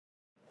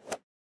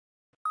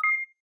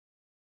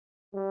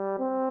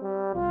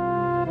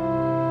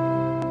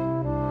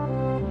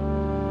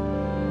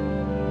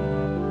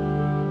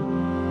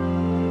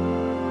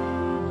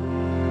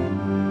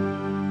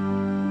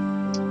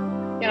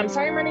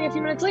sorry I'm running a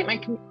few minutes late.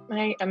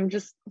 I'm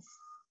just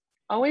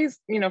always,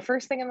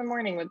 first thing in the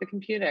morning with the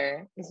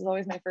computer. This is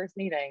always my first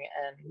meeting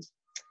and it's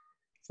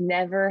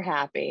never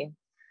happy.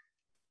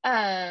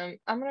 I'm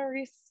gonna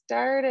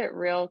restart it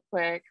real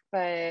quick,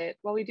 but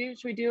while we do,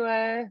 should we do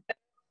a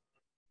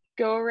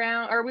go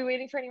around? Are we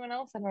waiting for anyone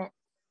else? I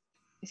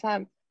saw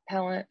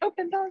Pelin. Oh,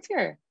 Ben Pelin's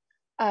here.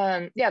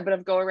 Yeah, but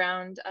of go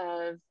around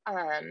of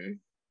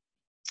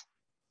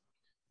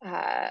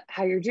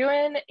how you're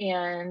doing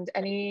and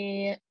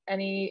any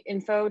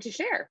info to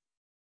share.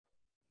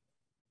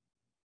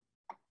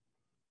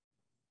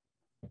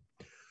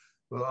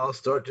 Well, I'll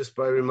start just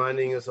by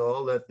reminding us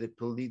all that the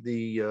Police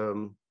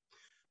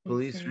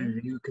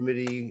Review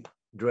Committee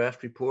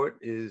draft report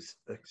is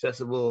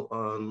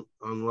accessible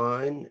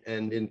online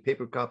and in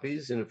paper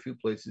copies in a few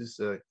places,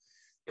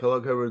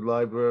 Kellogg Hubbard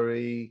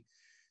Library,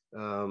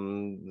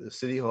 the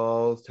City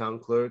Hall, Town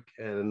Clerk,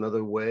 and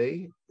another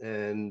way.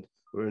 And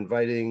we're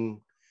inviting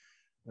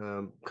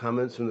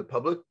comments from the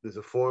public. There's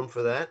a form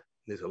for that.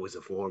 There's always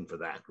a form for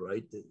that,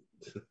 right?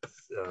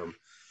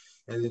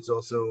 And it's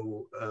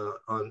also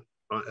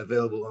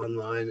available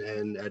online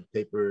and at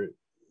paper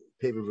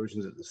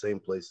versions at the same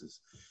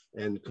places.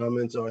 And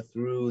comments are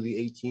through the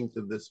 18th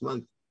of this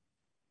month.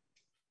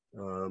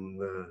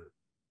 The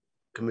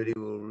committee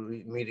will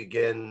meet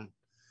again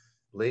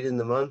late in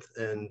the month,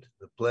 and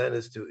the plan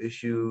is to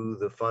issue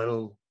the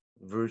final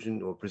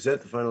version or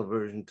present the final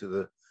version to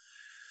the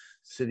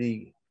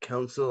City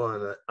Council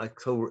on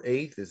October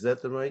 8th. Is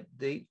that the right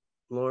date,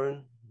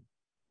 Lauren?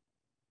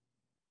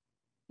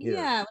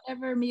 Yeah,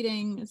 whatever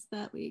meeting is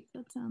that week.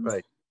 That sounds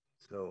right.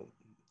 So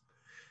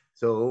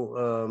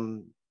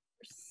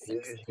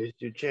here's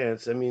your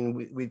chance. I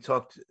mean, we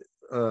talked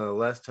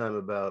last time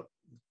about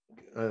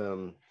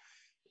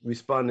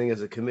responding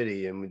as a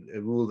committee, and we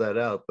ruled that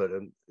out, but I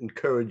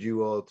encourage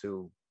you all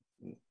to,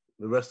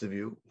 the rest of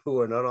you who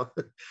are not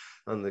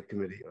on the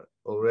committee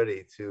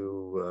already,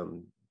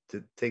 to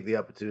take the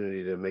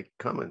opportunity to make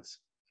comments.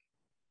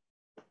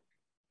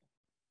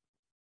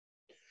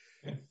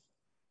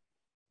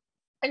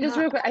 And just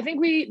real quick, I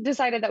think we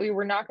decided that we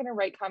were not going to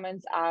write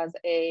comments as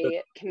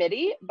a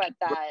committee, but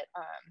that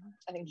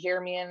I think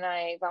Jeremy and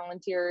I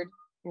volunteered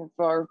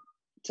to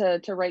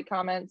write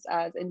comments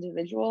as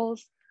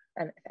individuals.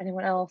 And if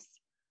anyone else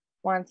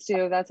wants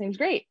to, that seems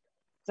great.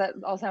 Does that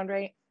all sound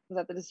right? Was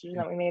that the decision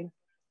that we made?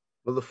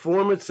 Well, the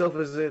form itself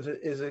is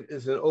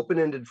an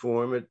open-ended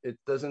form.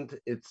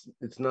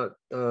 It's not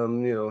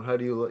how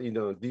do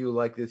you do you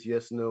like this?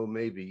 Yes, no,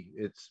 maybe.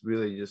 It's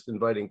really just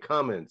inviting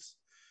comments,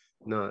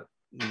 not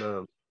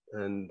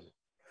and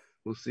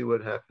we'll see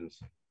what happens.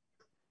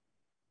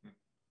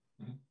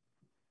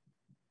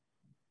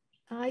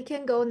 I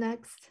can go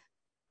next.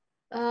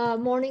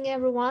 Morning,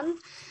 everyone.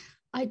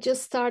 I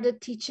just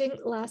started teaching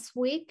last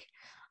week,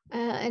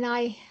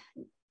 and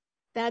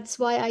that's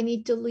why I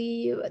need to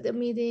leave the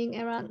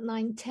meeting around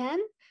 9:10.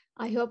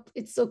 I hope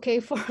it's okay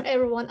for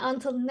everyone.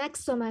 Until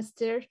next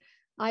semester,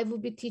 I will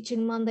be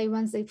teaching Monday,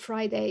 Wednesday,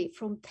 Friday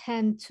from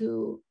 10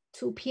 to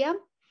 2 p.m.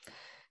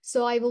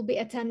 So I will be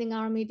attending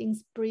our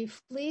meetings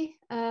briefly.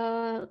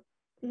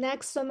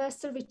 Next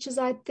semester, which is,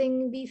 I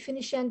think we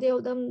finish at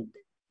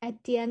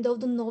the end of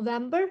the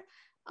November,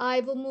 I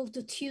will move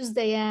to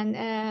Tuesday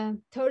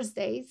and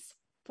Thursdays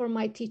for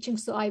my teaching.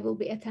 So I will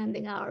be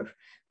attending our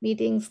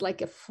meetings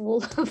like a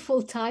full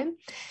time.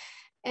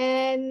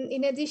 And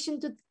in addition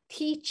to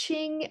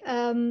teaching,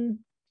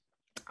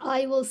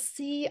 I will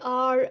see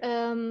our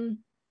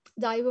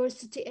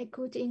diversity,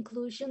 equity,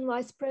 inclusion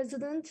vice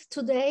president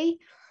today.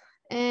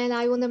 And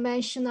I want to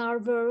mention our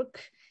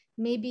work.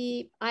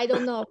 Maybe, I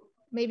don't know,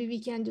 maybe we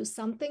can do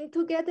something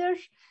together,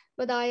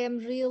 but I am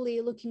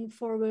really looking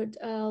forward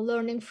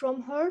learning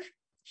from her.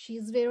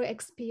 She's very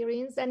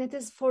experienced, and it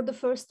is for the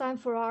first time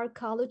for our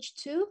college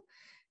too.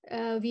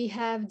 We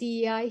have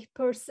DEI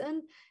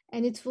person,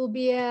 and it will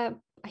be I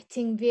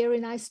think, very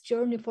nice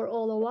journey for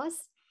all of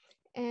us.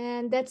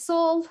 And that's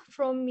all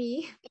from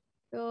me.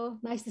 So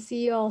nice to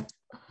see you all.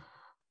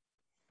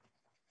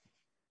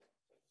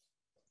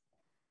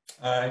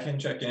 I can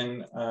check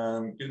in.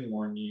 Good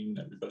morning,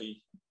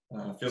 everybody.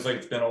 Feels like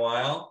it's been a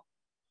while.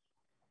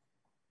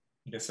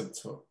 I guess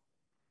it's a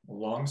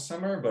long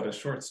summer, but a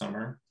short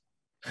summer.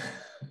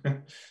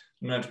 I'm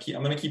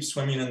gonna keep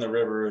swimming in the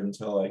river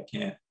until I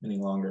can't any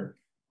longer.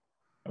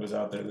 I was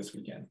out there this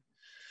weekend.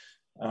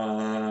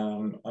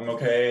 I'm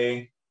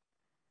okay.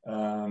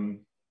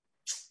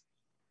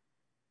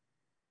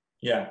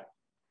 Yeah,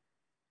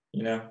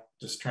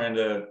 just trying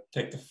to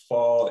take the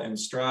fall in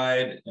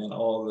stride and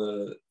all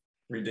the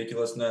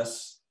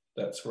ridiculousness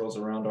that swirls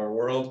around our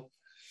world.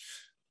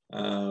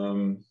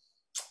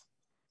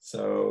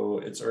 So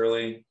it's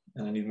early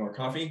and I need more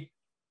coffee.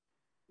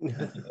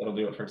 I think that'll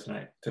do it for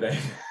today.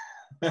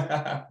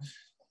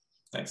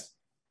 Thanks.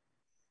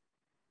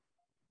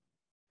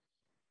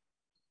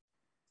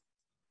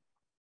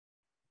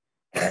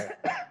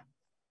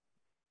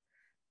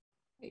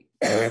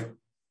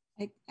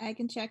 I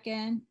can check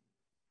in.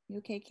 You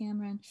okay,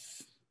 Cameron?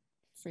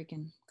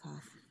 Freaking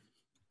cough.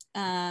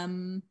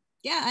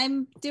 yeah,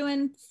 I'm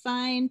doing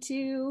fine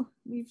too.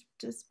 We've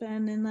just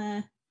been in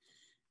the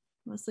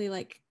mostly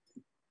like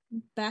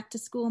back to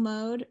school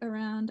mode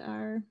around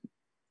our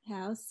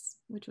house,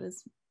 which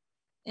was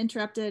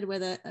interrupted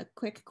with a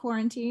quick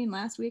quarantine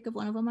last week of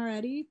one of them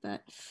already,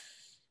 but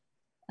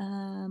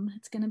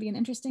it's going to be an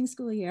interesting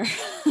school year.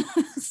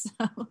 So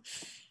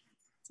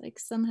it's like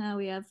somehow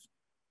we have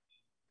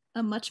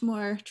a much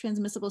more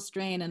transmissible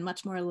strain and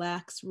much more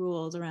lax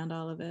rules around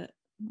all of it.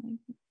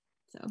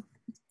 So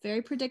it's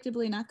very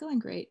predictably not going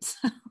great.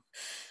 So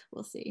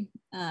we'll see.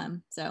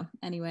 So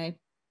anyway,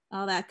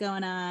 all that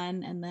going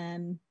on. And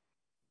then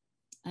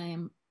I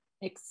am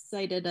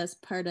excited as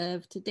part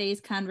of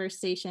today's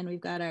conversation. We've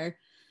got our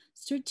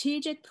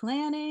strategic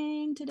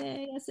planning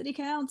today at City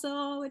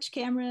Council, which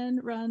Cameron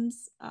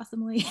runs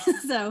awesomely.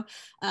 So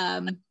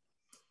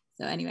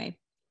anyway,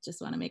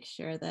 just want to make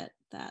sure that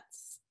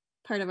that's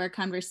part of our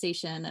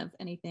conversation of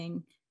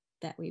anything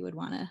that we would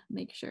want to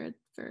make sure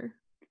for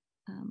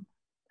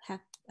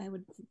I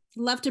would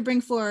love to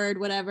bring forward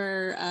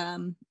whatever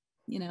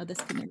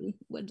this committee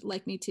would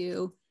like me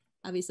to.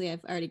 Obviously,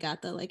 I've already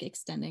got the like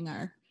extending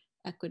our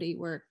equity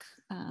work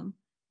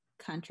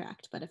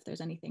contract, but if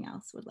there's anything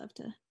else, would love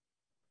to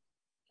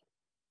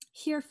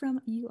hear from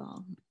you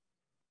all.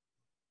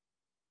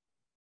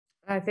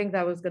 I think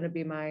that was going to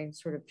be my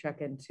sort of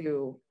check-in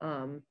too.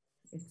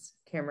 It's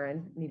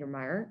Cameron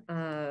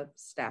Niedermeyer,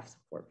 staff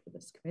support for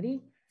this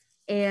committee.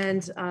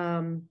 And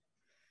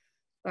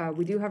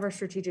we do have our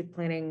strategic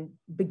planning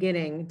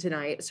beginning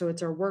tonight. So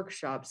it's our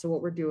workshop. So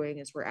what we're doing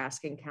is we're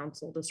asking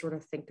council to sort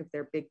of think of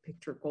their big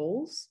picture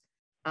goals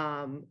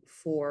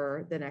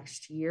for the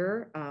next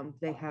year.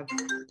 They have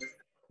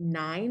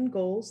 9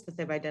 goals that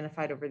they've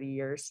identified over the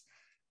years,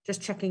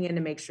 just checking in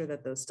to make sure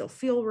that those still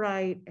feel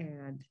right.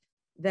 And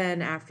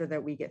then after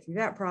that, we get through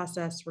that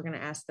process, we're going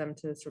to ask them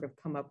to sort of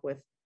come up with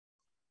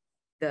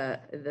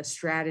the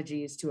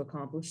strategies to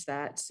accomplish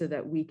that so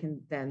that we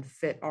can then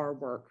fit our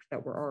work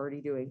that we're already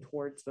doing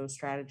towards those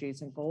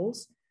strategies and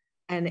goals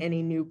and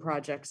any new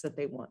projects that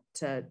they want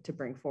to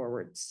bring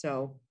forward.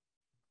 So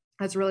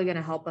that's really going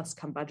to help us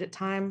come budget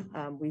time.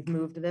 We've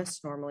moved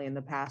this. Normally in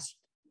the past,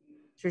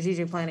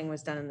 strategic planning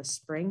was done in the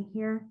spring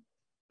here,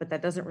 but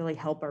that doesn't really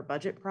help our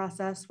budget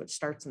process, which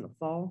starts in the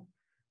fall.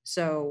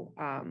 So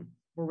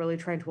we're really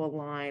trying to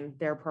align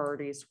their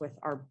priorities with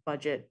our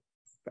budget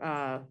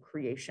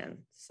creation.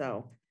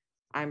 So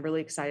I'm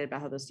really excited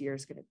about how this year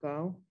is going to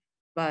go.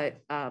 But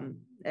an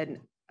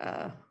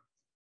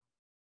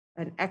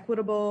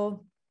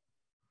equitable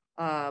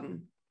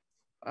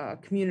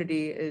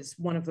community is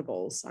one of the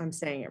goals. I'm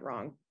saying it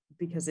wrong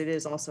because it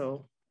is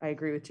also, I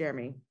agree with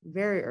Jeremy,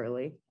 very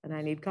early and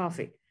I need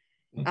coffee.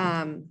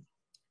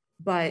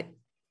 But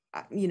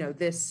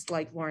this,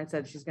 like Lauren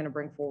said, she's going to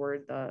bring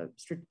forward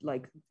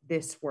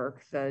this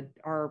work,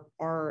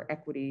 our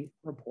equity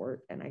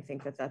report. And I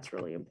think that that's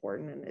really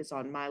important and is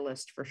on my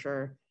list for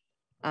sure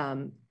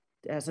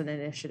as an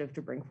initiative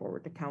to bring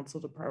forward to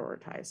council to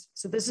prioritize.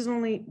 So this is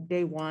only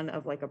day one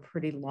of like a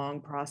pretty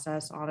long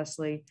process.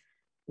 Honestly,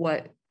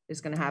 what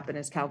is going to happen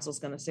is council's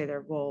going to say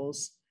their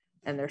goals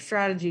and their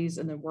strategies,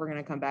 and then we're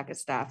going to come back as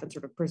staff and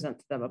sort of present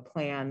to them a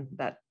plan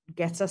that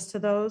gets us to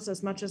those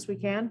as much as we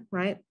can,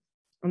 right?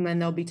 And then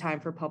there'll be time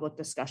for public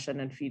discussion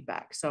and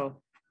feedback.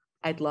 So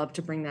I'd love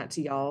to bring that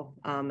to y'all,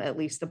 at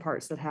least the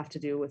parts that have to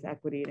do with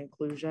equity and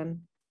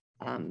inclusion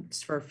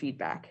for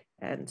feedback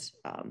and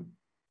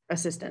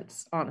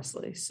assistance,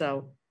 honestly.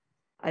 So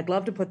I'd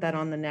love to put that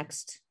on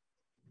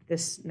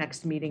this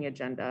next meeting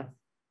agenda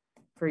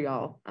for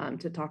y'all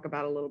to talk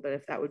about a little bit,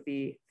 if that would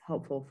be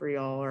helpful for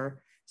y'all, or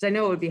because I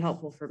know it would be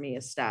helpful for me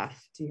as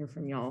staff to hear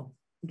from y'all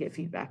and get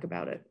feedback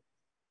about it.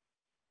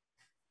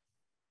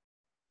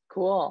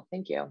 Cool,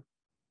 thank you.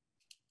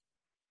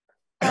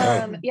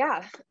 I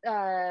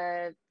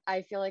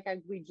feel like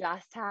we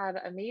just had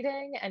a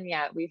meeting, and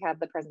we've had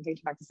the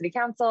presentation back to City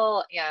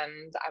Council,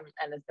 and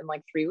it's been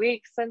like 3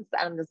 weeks since.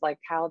 I'm just like,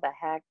 how the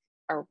heck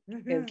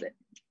is it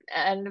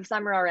end of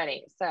summer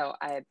already? So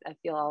I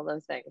feel all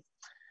those things.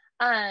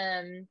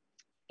 And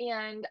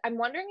I'm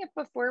wondering if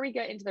before we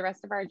get into the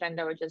rest of our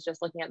agenda, which is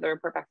just looking at the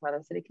report back from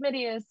other city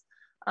committees,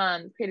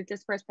 creative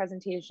discourse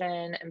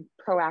presentation and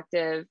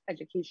proactive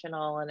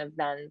educational and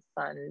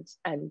events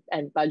and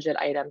budget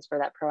items for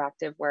that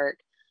proactive work,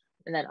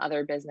 and then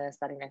other business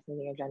setting next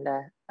meeting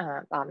agenda.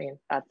 I mean,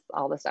 that's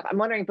all the stuff. I'm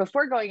wondering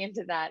before going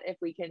into that, if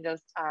we can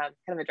just kind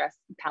of address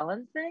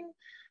balancing,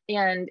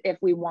 and if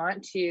we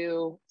want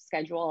to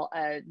schedule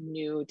a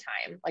new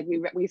time. Like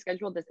we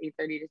scheduled this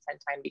 8:30 to 10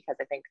 time because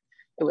I think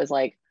it was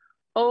like,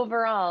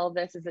 overall,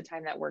 this is a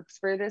time that works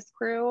for this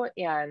crew,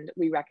 and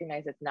we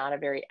recognize it's not a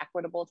very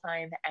equitable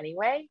time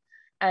anyway.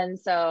 And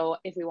so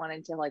if we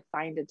wanted to like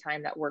find a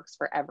time that works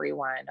for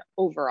everyone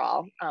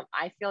overall,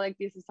 I feel like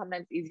this is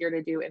sometimes easier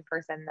to do in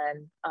person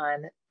than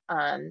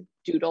on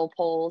doodle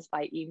polls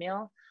by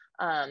email.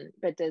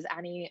 But does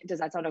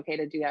that sound okay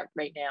to do that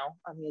right now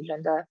on the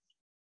agenda?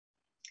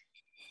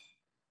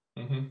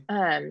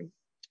 Mm-hmm.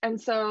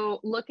 And so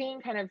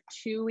looking kind of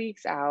 2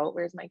 weeks out,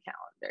 where's my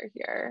calendar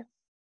here?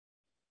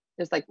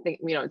 just like think,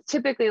 you know,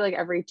 typically like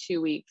every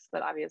 2 weeks,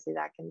 but obviously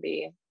that can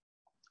be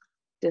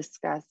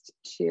discussed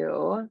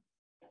too.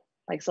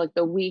 Like, so like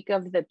the week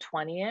of the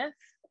 20th,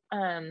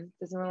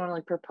 does anyone want to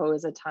like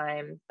propose a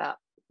time that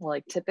will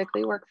like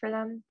typically work for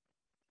them?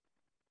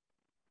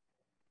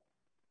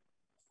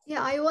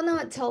 Yeah, I want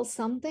to tell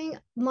something.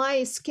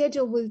 My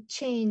schedule will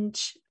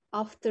change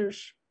after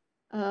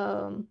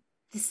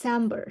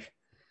December.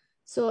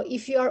 So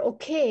if you are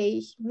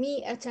okay,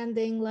 me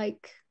attending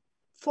like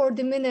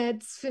 40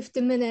 minutes,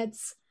 50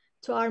 minutes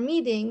to our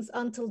meetings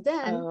until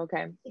then,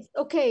 okay. It's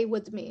okay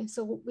with me.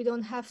 So we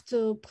don't have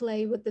to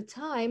play with the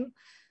time,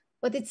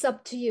 but it's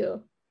up to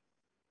you.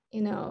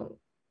 You know,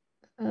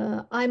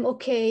 I'm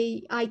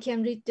okay. I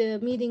can read the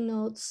meeting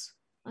notes.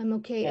 I'm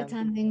okay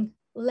attending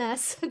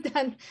less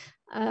than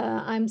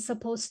I'm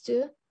supposed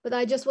to, but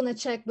I just want to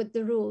check with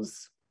the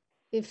rules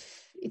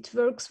if it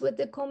works with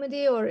the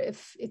committee or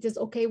if it is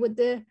okay with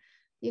the,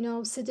 you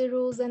know, city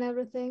rules and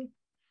everything.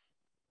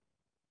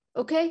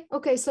 Okay,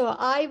 so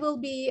I will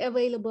be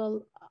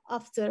available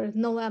after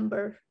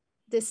November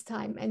this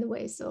time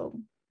anyway. So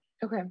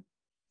okay.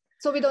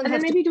 So we don't and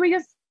have then maybe do we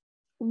just,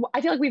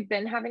 I feel like we've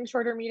been having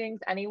shorter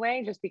meetings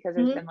anyway, just because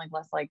there's been like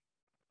less like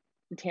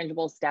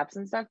tangible steps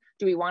and stuff.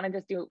 Do we want to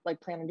just do like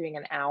plan on doing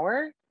an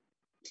hour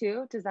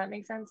too? Does that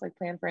make sense? Like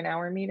plan for an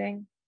hour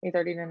meeting,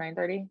 8:30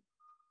 to 9:30?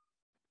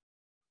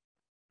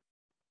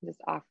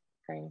 Just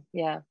offering,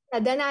 yeah.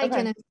 Then I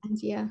can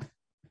attend, yeah,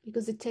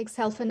 because it takes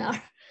half an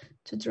hour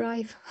to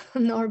drive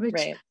Norwich.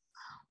 Right.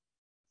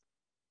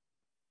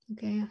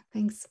 Okay,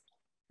 thanks.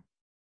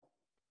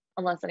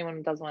 Unless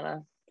anyone does want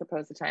to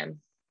propose a time,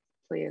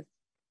 please.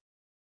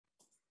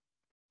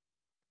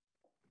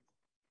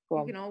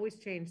 Cool. You can always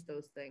change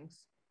those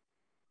things.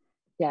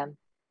 Yeah.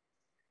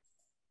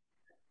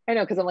 I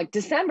know, because I'm like,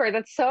 December,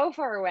 that's so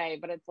far away,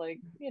 but it's like,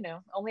 you know,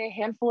 only a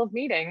handful of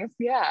meetings.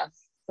 Yeah.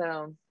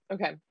 So,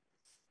 okay.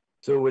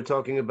 So we're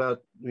talking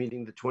about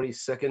meeting the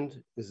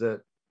 22nd. Is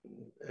that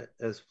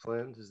as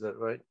planned? Is that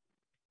right?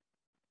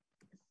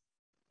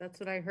 That's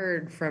what I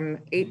heard, from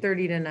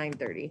 8:30 to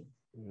 9:30.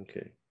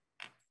 Okay.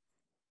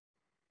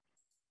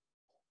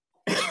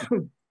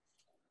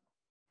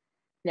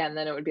 Yeah, and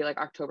then it would be like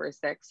October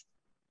 6th.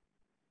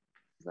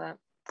 Is that?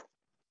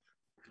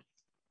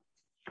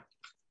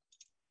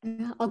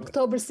 Yeah,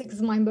 October 6th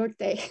is my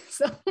birthday.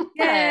 So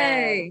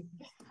Yay!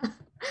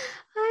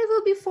 I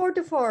will be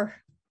 44.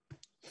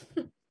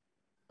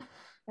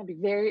 That'd be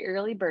very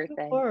early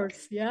birthday. Of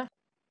course, yeah.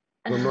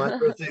 Well,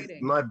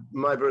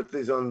 my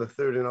birthday's on the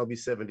 3rd, and I'll be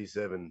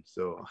 77.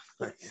 So.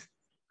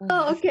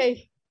 Oh,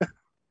 okay.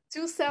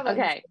 27.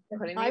 Okay,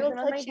 putting these in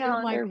on my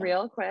calendar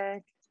real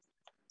quick.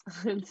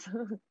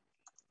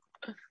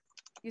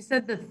 You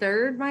said the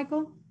 3rd,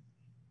 Michael?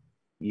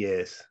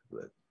 Yes.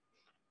 But...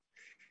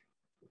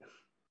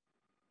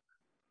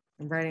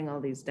 I'm writing all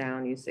these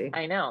down, you see.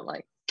 I know,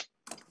 like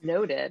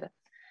noted.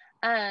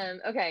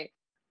 Okay.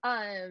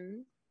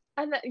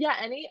 And yeah,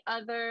 any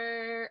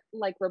other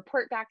like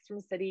report backs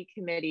from city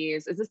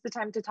committees? Is this the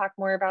time to talk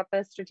more about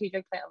the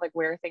strategic plan, like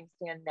where things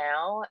stand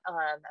now,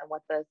 and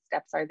what the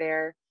steps are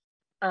there,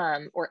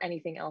 or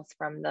anything else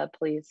from the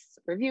police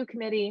review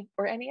committee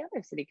or any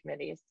other city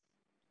committees?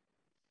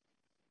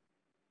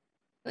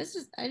 I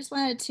just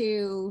wanted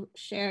to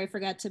share, I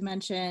forgot to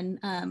mention,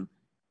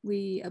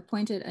 we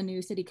appointed a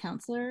new city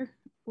councilor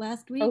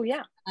last week. Oh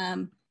yeah.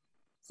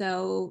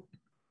 So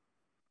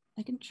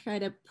I can try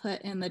to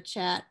put in the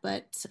chat,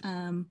 but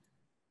I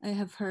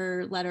have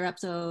her letter up.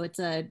 So it's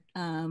a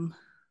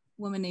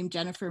woman named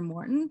Jennifer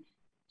Morton.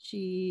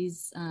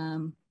 She's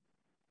a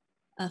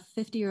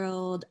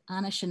 50-year-old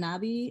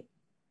Anishinaabe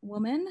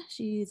woman.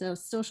 She's a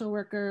social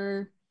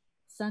worker,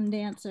 sun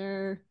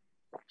dancer.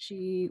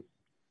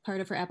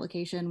 Part of her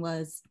application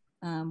was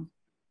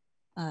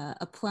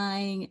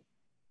applying,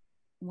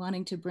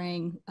 wanting to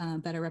bring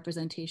better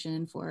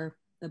representation for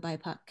the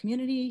BIPOC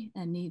community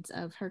and needs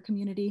of her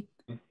community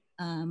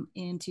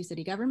into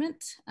city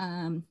government.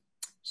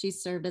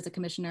 She's served as a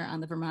commissioner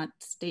on the Vermont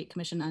State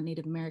Commission on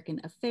Native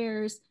American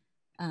Affairs,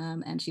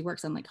 and she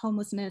works on like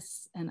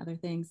homelessness and other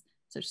things.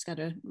 So she's got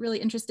a really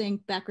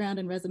interesting background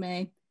and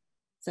resume.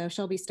 So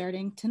she'll be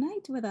starting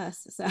tonight with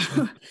us. So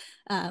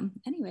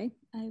anyway.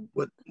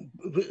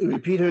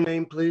 Repeat her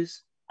name,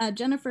 please.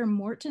 Jennifer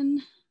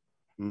Morton.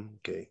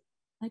 Okay.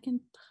 I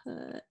can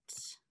put,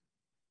 if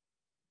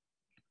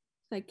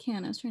I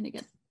can, I was trying to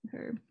get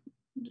her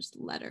just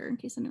letter in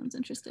case anyone's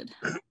interested.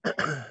 It's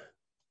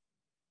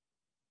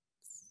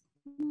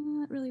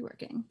not really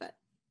working, but.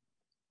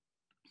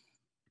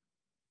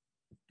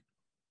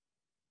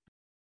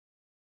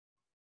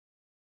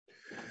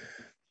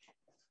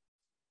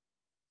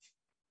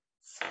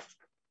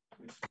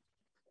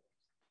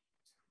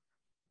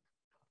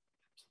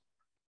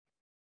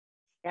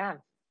 Yeah,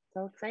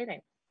 so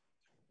exciting.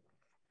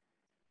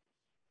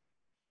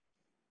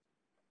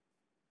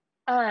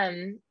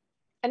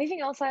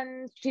 Anything else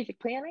on strategic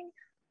planning?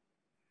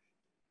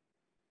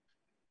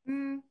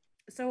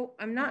 So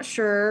I'm not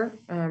sure.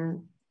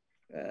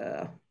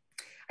 I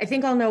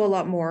think I'll know a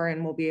lot more,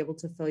 and we'll be able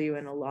to fill you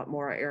in a lot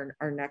more at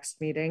our next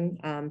meeting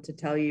to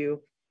tell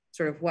you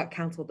sort of what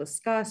council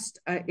discussed.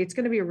 It's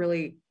going to be a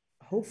really,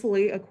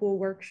 hopefully, a cool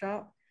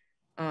workshop.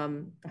 I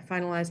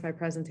finalized my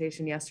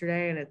presentation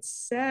yesterday and it's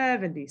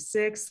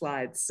 76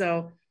 slides.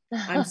 So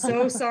I'm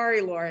so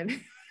sorry,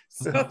 Lauren.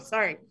 So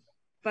sorry.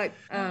 But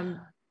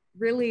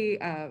really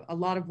a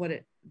lot of what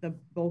the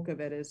bulk of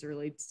it is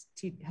really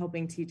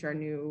helping teach our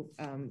new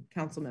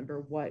council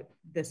member what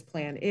this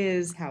plan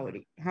is,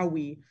 how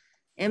we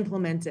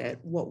implement it,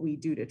 what we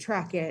do to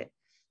track it.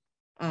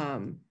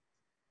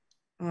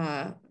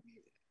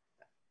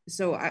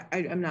 So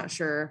I'm not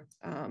sure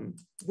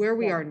where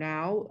we are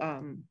now.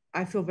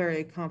 I feel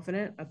very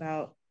confident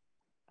about,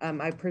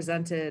 I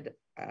presented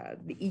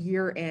the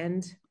year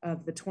end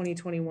of the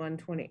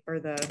 2021-20,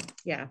 or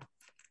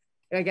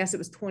I guess it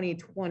was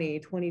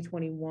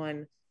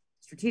 2020-2021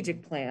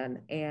 strategic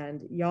plan,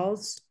 and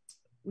the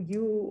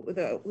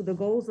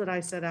goals that I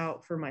set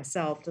out for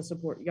myself to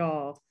support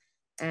y'all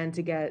and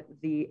to get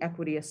the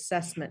equity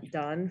assessment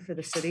done for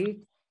the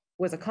city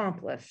was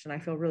accomplished. And I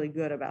feel really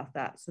good about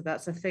that. So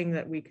that's a thing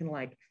that we can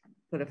like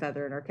put a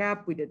feather in our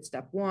cap. We did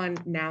step one.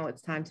 Now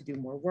it's time to do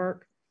more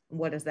work.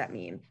 What does that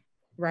mean?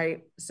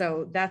 Right.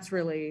 So that's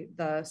really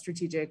the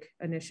strategic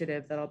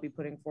initiative that I'll be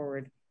putting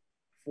forward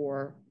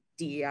for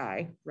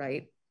DEI.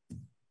 Right.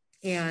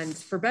 And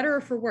for better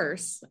or for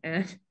worse,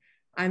 and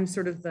I'm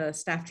sort of the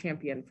staff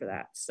champion for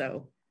that.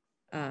 So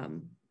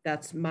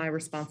that's my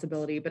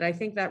responsibility. But I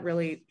think that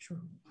really,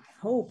 I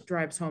hope,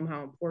 drives home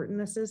how important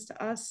this is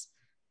to us,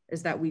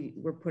 is that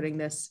we're putting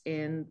this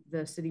in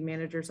the city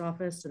manager's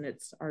office and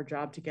it's our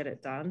job to get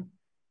it done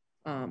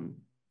and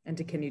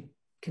to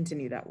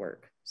continue that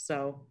work.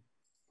 So,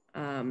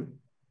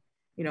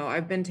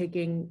 I've been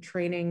taking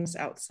trainings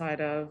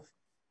outside of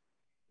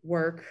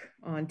work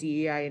on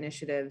DEI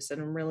initiatives, and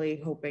I'm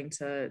really hoping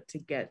to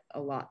get a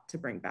lot to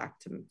bring back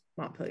to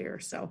Montpelier.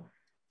 So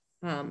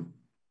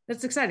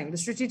that's exciting. The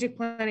strategic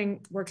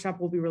planning workshop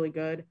will be really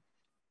good.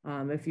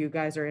 If you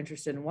guys are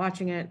interested in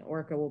watching it,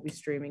 Orca will be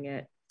streaming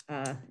it.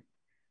 I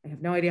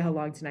have no idea how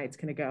long tonight's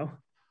going to go,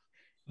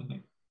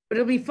 but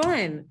it'll be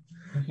fun.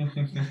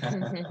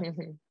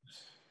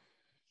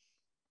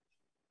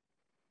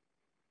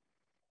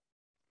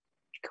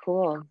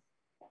 Cool.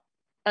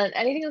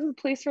 Anything else with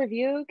the police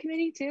review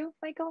committee too,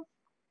 Michael?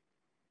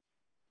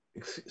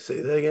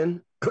 Say that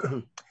again.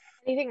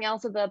 Anything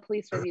else with the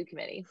police review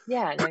committee?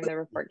 Yeah, I know the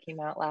report came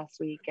out last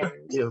week, and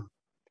yeah.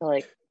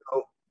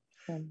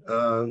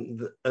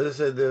 As I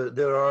said,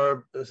 there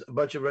are a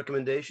bunch of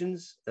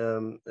recommendations.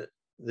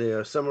 They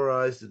are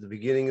summarized at the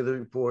beginning of the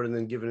report and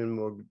then given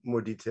in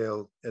more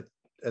detail at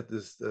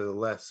this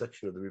last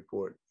section of the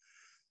report.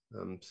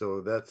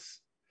 So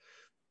that's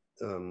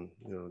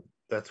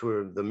that's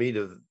where the meat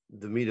of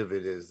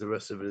it is. The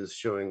rest of it is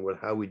showing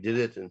how we did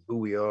it and who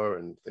we are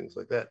and things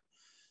like that.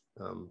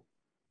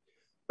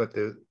 But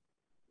the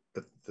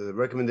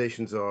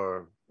recommendations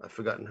are, I've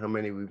forgotten how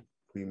many we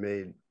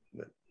made,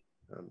 but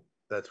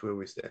that's where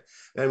we stand.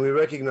 And we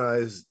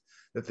recognize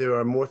that there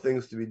are more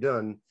things to be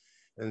done.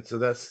 And so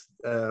that's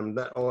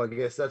I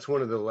guess that's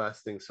one of the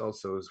last things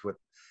also, is what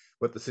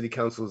the city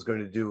council is going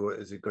to do.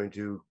 Is it going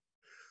to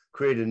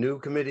create a new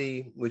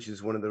committee, which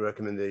is one of the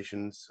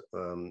recommendations,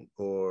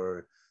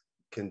 or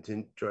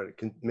try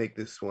to make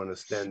this one a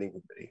standing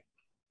committee?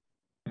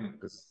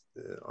 Because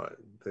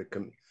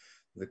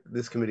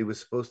this committee was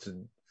supposed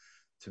to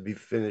be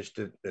finished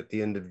at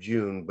the end of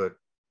June, but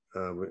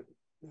at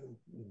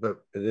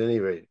any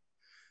rate,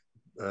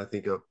 I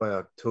think by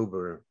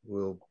October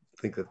we'll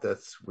think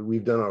that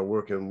we've done our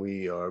work and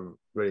we are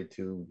ready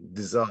to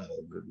dissolve,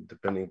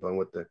 depending upon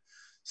what the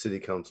city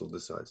council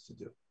decides to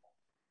do.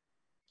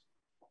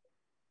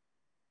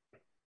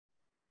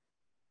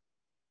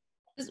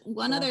 Just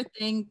one other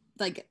thing,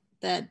 like,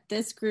 that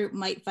this group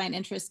might find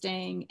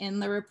interesting in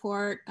the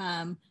report.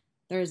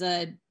 There's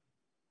a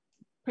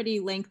pretty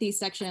lengthy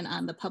section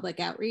on the public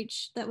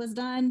outreach that was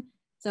done.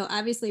 So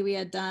obviously we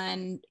had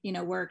done,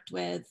 worked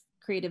with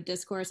creative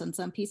discourse on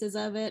some pieces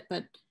of it,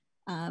 but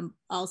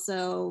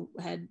also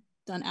had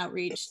done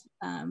outreach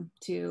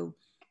to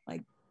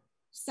like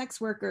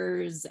sex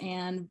workers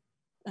and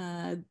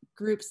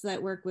groups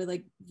that work with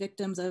like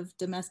victims of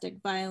domestic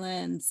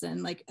violence,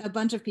 and like a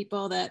bunch of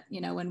people that,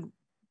 when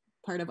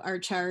part of our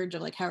charge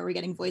of like, how are we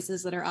getting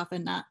voices that are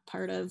often not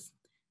part of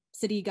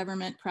city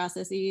government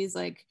processes,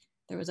 like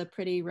there was a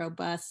pretty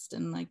robust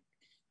and, like,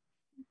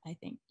 I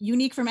think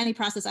unique from any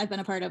process I've been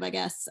a part of, I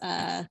guess,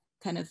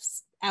 kind of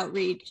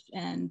outreach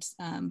and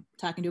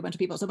talking to a bunch of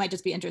people. So it might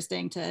just be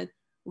interesting to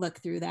look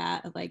through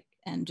that, like,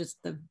 and just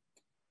it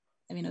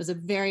was a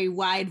very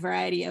wide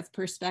variety of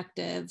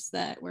perspectives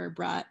that were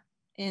brought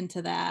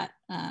into that.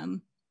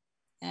 And,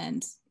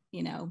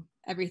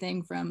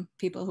 everything from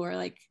people who are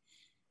like,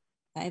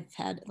 I've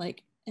had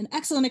like an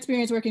excellent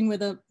experience working with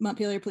the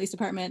Montpelier Police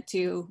Department,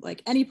 to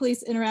like any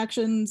police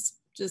interactions,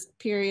 just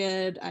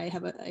period, I've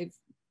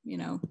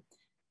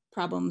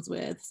problems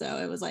with. So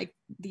it was like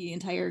the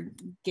entire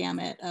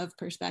gamut of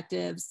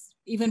perspectives,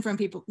 even from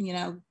people,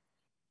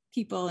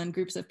 people and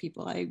groups of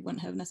people I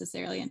wouldn't have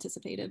necessarily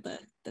anticipated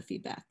the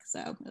feedback.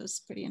 So it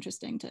was pretty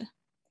interesting to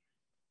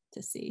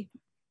see.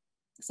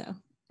 So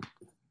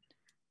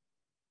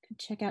could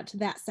check out to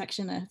that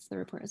section of the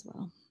report as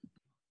well.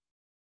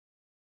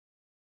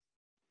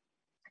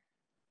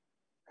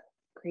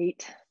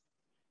 Great.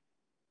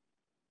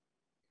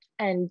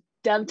 And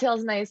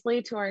dovetails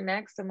nicely to our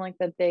next and like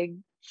the big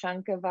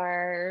chunk of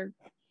our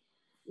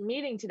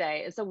meeting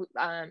today. So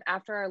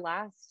after our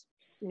last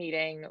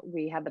meeting,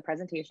 we had the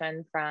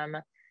presentation from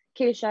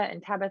Keisha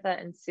and Tabitha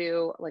and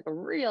Sue, like a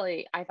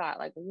really, I thought,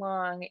 like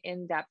long,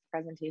 in-depth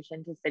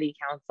presentation to City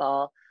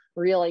Council,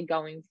 really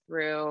going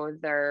through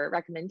their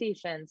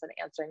recommendations and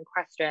answering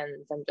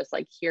questions and just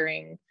like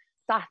hearing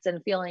thoughts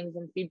and feelings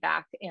and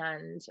feedback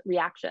and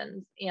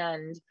reactions.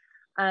 And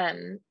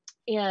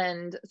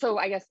so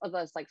I guess of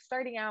us like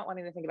starting out,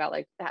 wanting to think about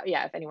like that,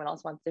 yeah, if anyone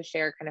else wants to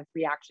share kind of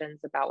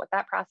reactions about what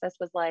that process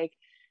was like.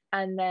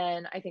 And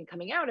then I think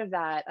coming out of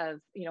that, of,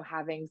 you know,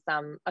 having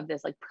some of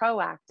this like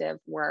proactive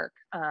work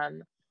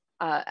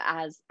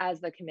as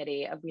the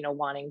committee of, you know,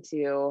 wanting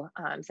to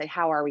say,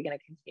 how are we going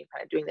to continue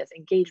kind of doing this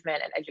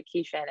engagement and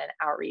education and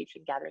outreach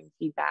and gathering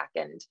feedback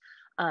and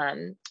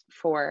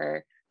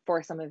for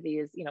some of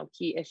these, you know,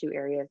 key issue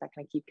areas that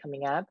kind of keep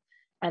coming up.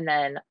 And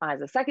then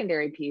as a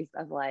secondary piece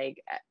of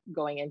like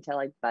going into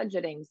like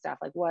budgeting stuff,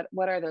 like what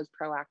are those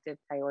proactive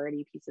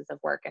priority pieces of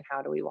work and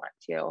how do we want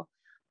to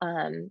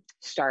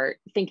start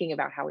thinking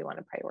about how we want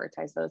to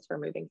prioritize those for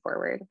moving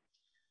forward.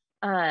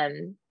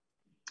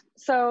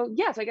 So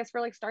yeah, so I guess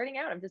for like starting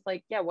out, I'm just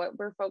like, yeah, what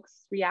were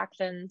folks'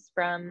 reactions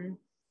from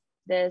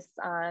this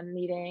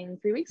meeting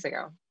 3 weeks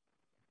ago?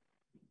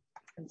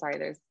 I'm sorry,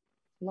 there's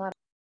a lot of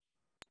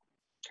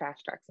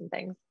trash trucks and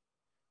things.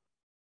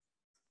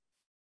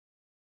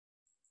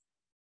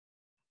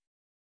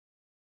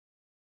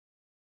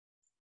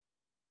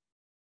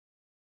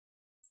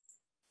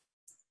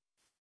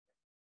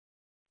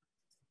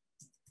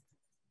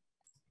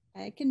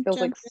 I can Feels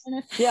jump like, in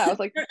if, yeah, I was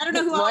like, I don't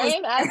know who all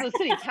Ryan as a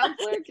city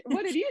councilor,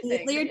 what did you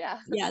think?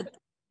 Yeah,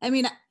 I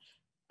mean,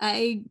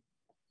 I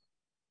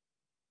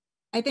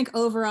think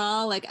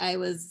overall, like I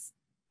was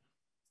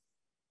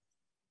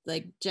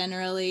like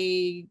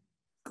generally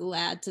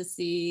glad to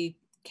see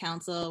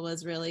council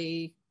was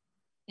really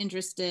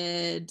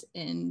interested,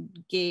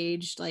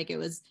 engaged, like it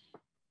was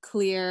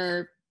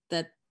clear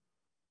that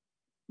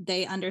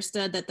they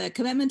understood that the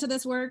commitment to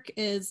this work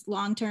is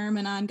long-term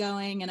and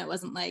ongoing, and it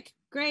wasn't like,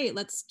 great,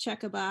 let's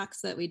check a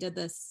box that we did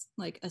this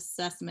like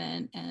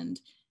assessment and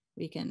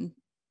we can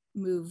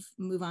move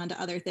on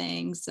to other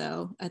things.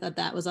 So I thought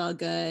that was all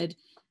good.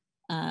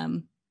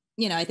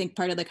 You know, I think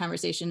part of the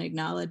conversation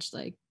acknowledged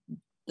like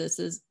this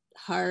is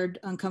hard,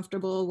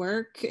 uncomfortable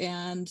work,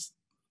 and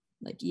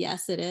like,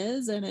 yes, it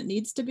is, and it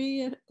needs to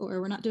be, or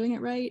we're not doing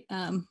it right.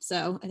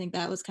 So I think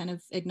that was kind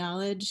of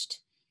acknowledged.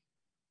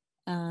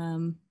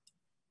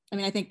 I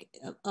mean, I think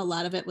a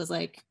lot of it was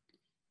like,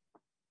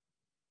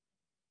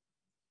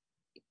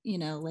 you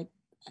know, like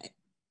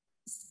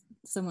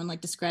someone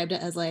like described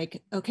it as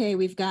like, okay,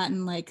 we've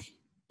gotten like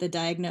the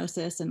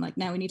diagnosis and like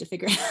now we need to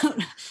figure out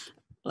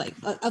like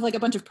a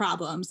bunch of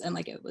problems, and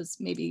like it was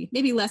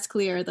maybe less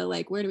clear the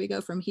like, where do we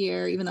go from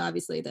here, even though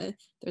obviously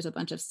there's a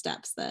bunch of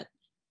steps that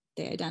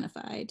they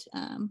identified.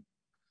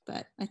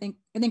 But I think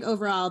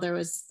overall there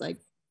was like,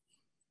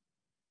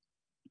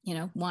 you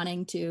know,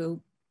 wanting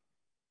to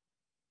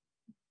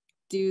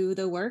do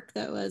the work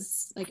that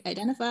was like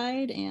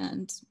identified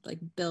and like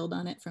build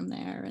on it from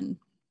there. And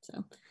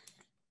so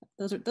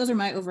those are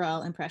my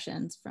overall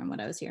impressions from what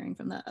I was hearing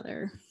from the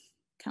other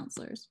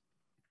counselors.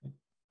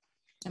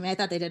 I mean, I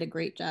thought they did a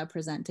great job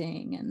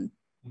presenting,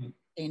 and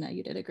Dana,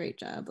 you did a great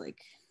job like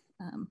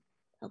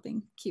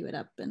helping cue it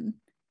up and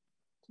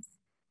just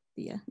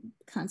be a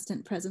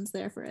constant presence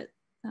there for it.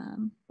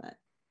 But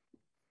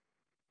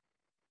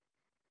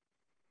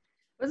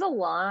it was a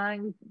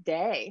long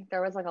day.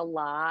 There was like a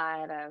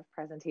lot of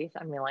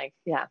presentation. I mean, like,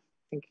 yeah, I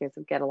think you guys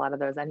would get a lot of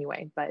those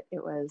anyway, but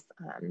it was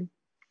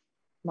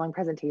long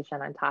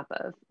presentation on top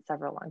of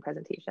several long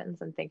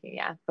presentations, and thinking,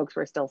 yeah, folks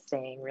were still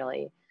staying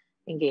really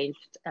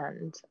engaged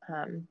and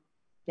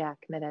yeah,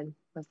 committed.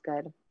 Was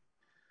good.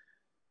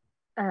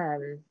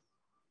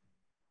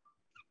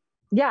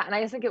 Yeah, and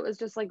I just think it was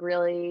just like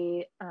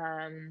really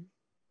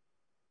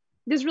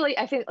just really,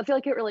 I feel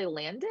like it really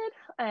landed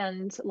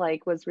and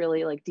like was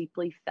really like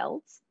deeply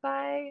felt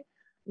by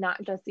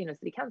not just, you know,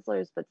 city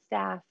councilors, but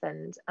staff,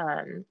 and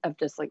of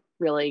just like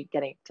really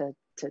getting to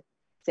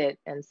sit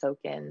and soak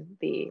in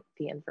the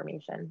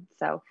information.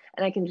 So,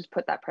 and I can just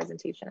put that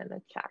presentation in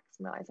the chat.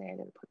 I'm realizing I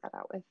didn't put that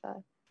out with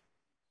the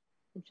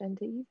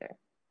agenda either.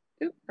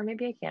 Oop, or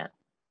maybe I can't.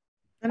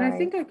 And I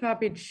think I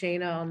copied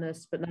Shayna on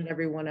this, but not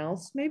everyone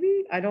else,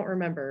 maybe. I don't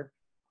remember.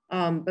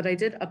 But I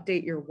did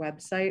update your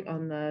website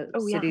on the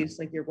city's,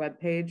 like your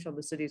webpage on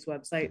the city's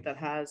website that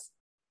has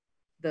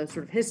the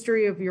sort of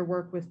history of your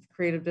work with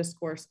creative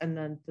discourse, and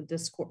then the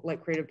discourse,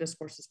 like creative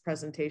discourses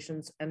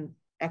presentations and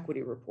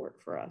equity report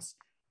for us.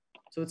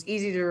 So it's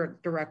easy to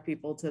direct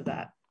people to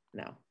that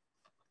now.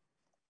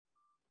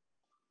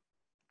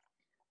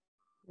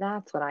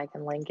 That's what I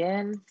can link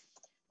in.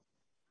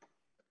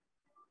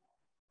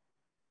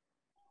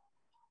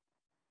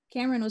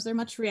 Cameron, was there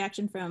much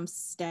reaction from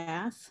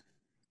staff?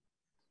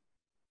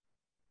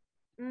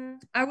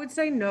 I would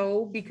say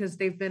no, because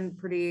they've been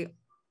pretty,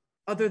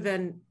 other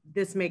than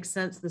this makes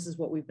sense, this is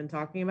what we've been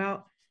talking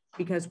about,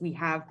 because we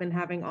have been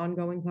having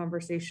ongoing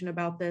conversation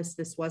about this.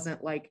 This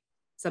wasn't like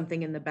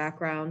something in the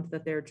background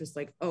that they're just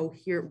like, oh,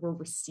 here, we're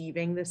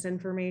receiving this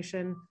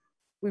information.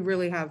 We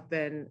really have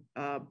been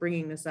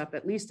bringing this up,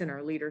 at least in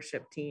our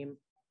leadership team,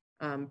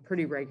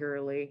 pretty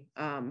regularly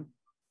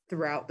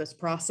throughout this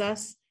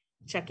process,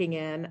 checking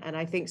in. And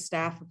I think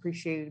staff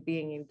appreciated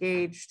being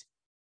engaged.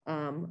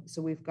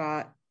 So we've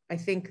got, I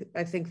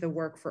think the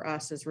work for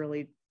us is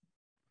really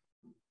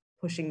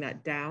pushing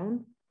that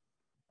down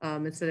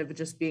instead of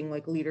just being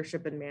like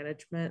leadership and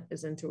management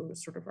is into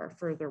sort of our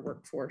further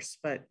workforce.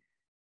 But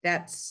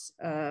that's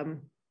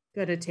going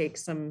to take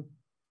some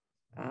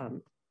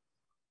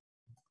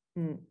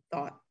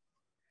thought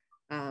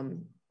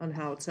on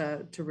how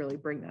to really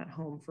bring that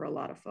home for a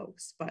lot of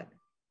folks. But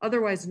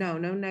otherwise, no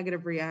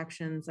negative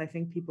reactions. I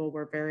think people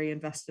were very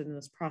invested in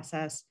this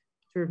process,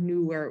 sort of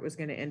knew where it was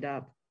going to end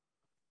up.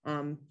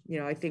 You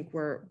know, I think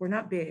we're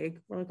not big.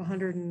 We're like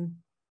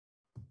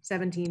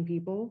 117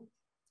 people.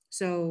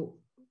 So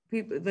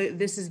people,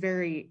 this is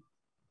very,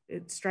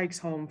 it strikes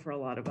home for a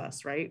lot of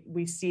us, right?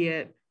 We see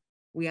it,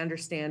 we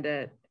understand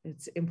it.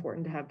 It's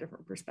important to have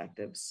different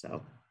perspectives.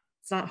 So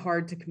it's not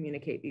hard to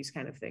communicate these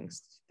kind of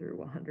things through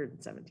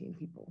 117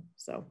 people.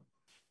 So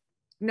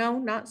no,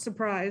 not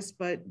surprised,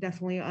 but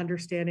definitely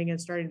understanding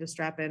and starting to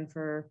strap in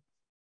for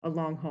a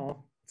long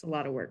haul. It's a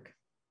lot of work.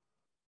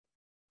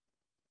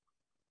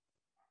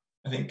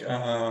 I think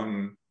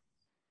I'm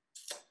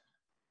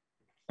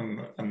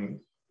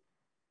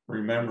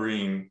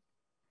remembering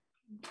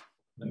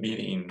the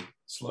meeting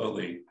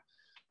slowly.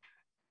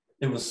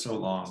 It was so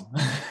long.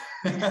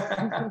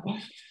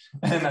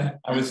 And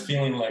I was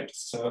feeling like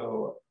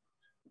so,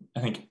 I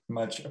think,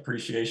 much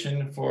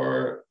appreciation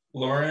for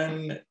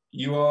Lauren,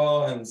 you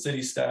all, and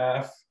city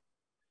staff.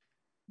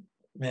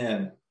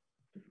 Man,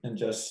 and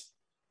just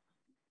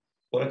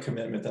what a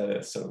commitment that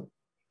is. So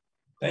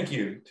thank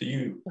you to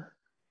you,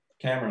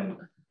 Cameron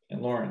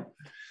and Lauren,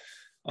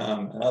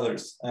 and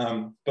others.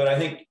 But I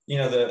think, you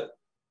know,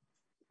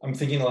 I'm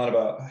thinking a lot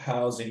about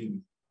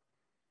housing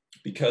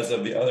because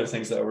of the other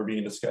things that were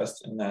being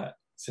discussed in that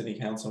city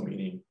council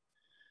meeting.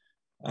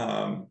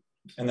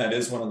 And that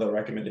is one of the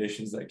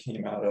recommendations that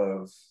came out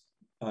of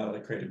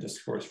the Creative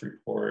Discourse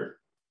report.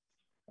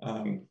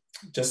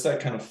 Just that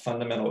kind of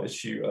fundamental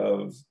issue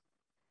of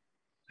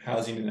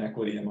housing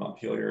inequity in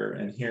Montpelier,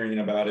 and hearing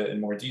about it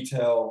in more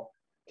detail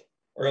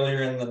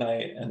earlier in the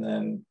night, and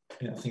then,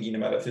 you know, thinking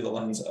about it through the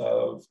lens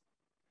of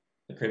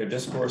the Creative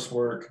Discourse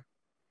work,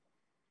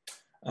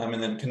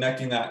 and then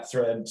connecting that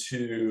thread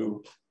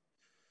to,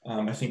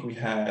 I think we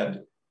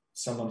had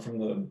someone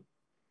from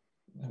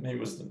maybe it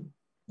was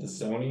the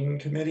zoning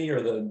committee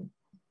or the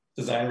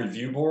design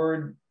review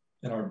board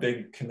in our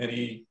big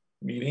committee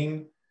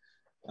meeting,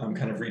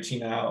 kind of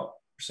reaching out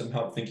for some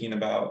help thinking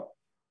about,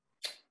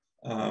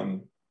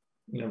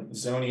 you know,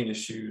 zoning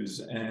issues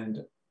and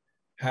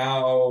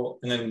how,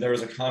 and then there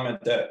was a comment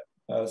that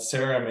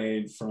Sarah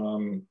made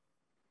from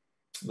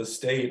the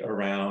state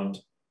around,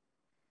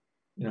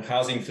 you know,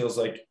 housing feels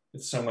like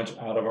it's so much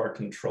out of our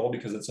control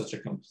because it's such a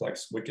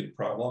complex, wicked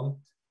problem.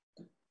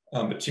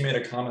 But she made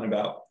a comment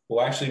about,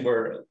 well, actually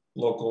where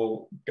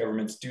local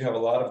governments do have a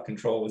lot of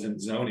control is in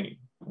zoning,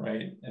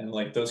 right? And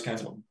like those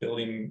kinds of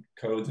building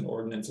codes and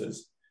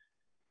ordinances.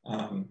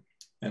 And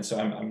so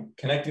I'm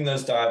connecting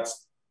those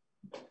dots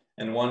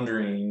and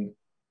wondering,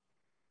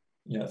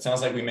 you know, it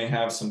sounds like we may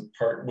have some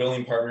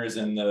willing partners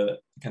in the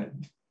kind of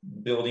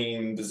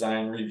building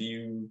design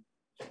review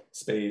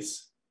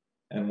space,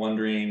 and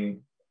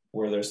wondering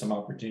where there's some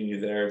opportunity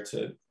there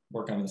to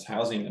work on this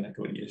housing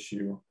inequity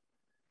issue.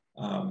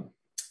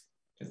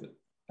 Because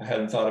I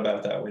hadn't thought about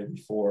it that way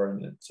before.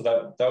 And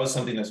so that was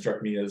something that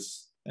struck me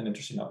as an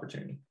interesting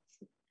opportunity.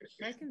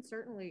 I can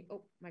certainly,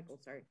 oh, Michael,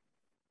 sorry.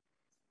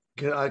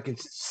 I can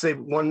say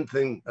one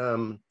thing.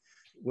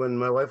 When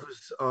my wife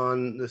was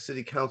on the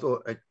city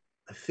council, I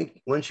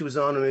think when she was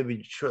on, or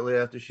maybe shortly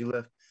after she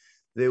left,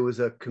 there was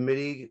a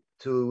committee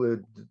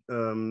to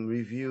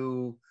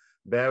review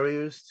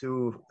barriers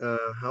to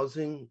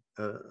housing,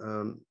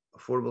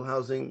 affordable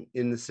housing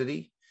in the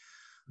city.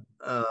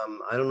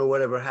 I don't know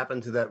whatever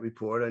happened to that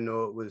report. I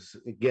know it was,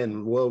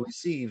 again, well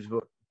received,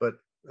 but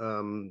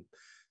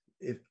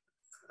if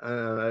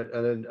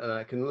and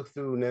I can look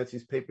through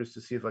Nancy's papers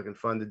to see if I can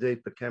find the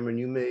date. But Cameron,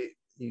 you may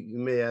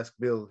ask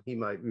Bill; he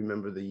might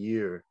remember the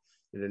year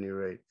at any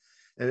rate.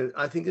 And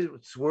I think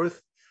it's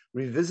worth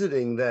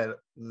revisiting that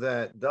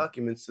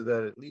document so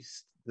that at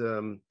least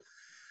the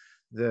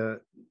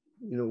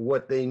you know,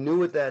 what they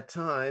knew at that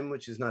time,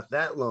 which is not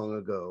that long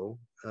ago,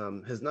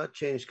 has not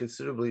changed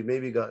considerably,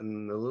 maybe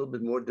gotten a little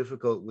bit more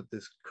difficult with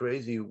this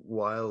crazy,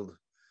 wild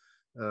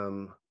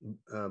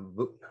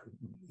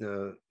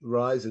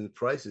rise in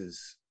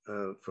prices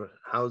for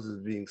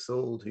houses being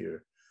sold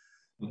here.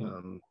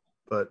 Mm-hmm.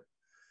 But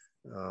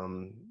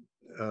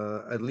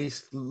at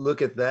least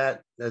look at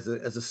that as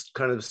a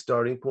kind of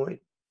starting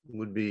point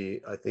would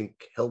be, I think,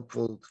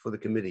 helpful for the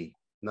committee,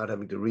 not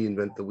having to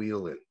reinvent the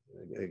wheel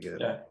again,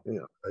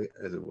 Yeah.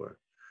 as it were.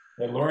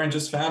 Yeah, Lauren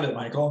just found it,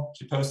 Michael.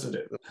 She posted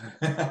it.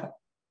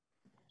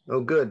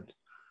 Oh, good.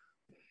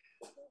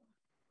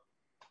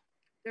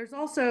 There's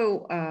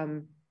also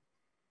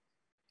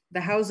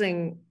the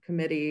housing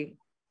committee.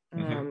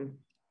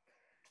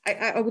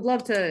 I would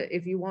love to,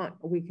 if you want,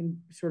 we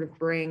can sort of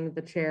bring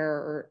the chair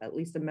or at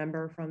least a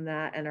member from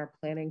that and our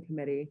planning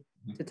committee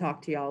to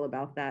talk to y'all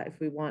about that. If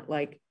we want,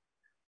 like,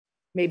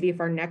 maybe if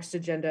our next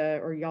agenda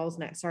or y'all's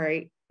next,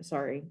 sorry,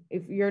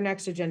 if your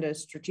next agenda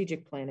is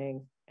strategic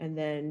planning, and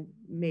then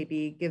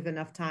maybe give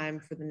enough time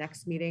for the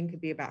next meeting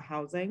could be about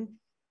housing,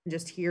 and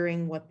just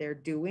hearing what they're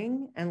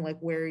doing and like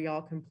where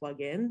y'all can plug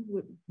in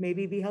would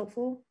maybe be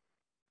helpful.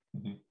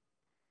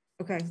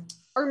 Okay.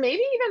 Or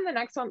maybe even the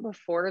next one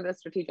before the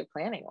strategic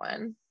planning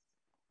one,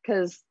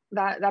 because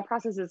that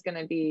process is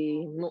going to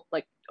be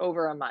like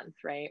over a month,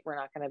 right? We're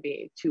not going to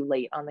be too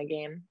late on the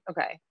game.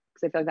 Okay.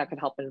 Because I feel like that could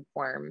help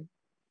inform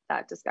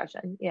that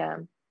discussion. Yeah.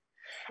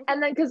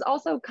 And then because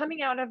also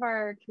coming out of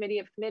our committee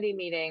of committee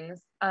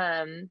meetings,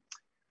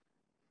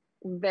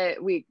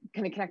 that we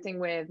kind of connecting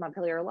with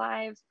Montpelier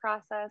Live's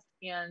process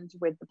and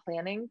with the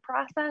planning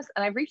process.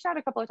 And I've reached out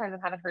a couple of times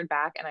and haven't heard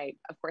back. And I,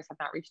 of course, have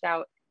not reached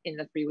out in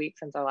the 3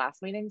 weeks since our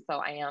last meeting. So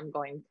I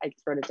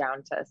just wrote it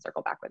down to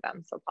circle back with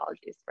them. So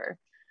apologies for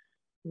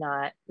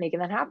not making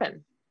that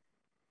happen.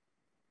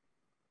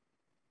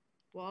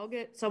 Well, I'll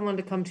get someone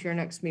to come to your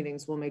next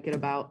meetings. We'll make it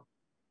about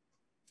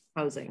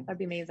housing. That'd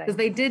be amazing. Because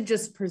they did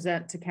just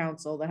present to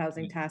council, the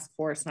housing task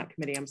force, not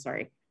committee, I'm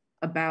sorry,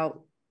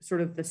 about sort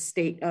of the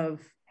state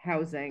of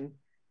housing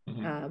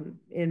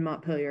in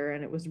Montpelier.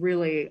 And it was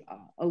really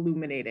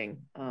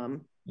illuminating.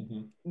 You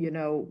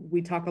know,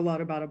 we talk a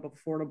lot about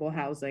affordable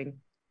housing,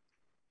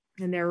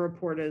 and their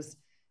report is,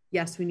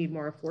 yes, we need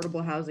more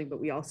affordable housing,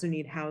 but we also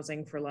need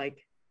housing for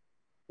like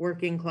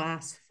working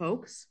class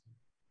folks,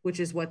 which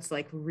is what's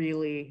like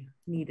really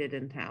needed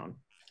in town.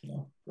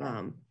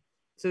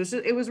 So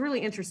it was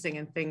really interesting,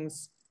 and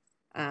things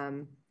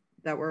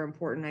that were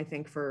important, I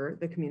think, for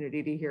the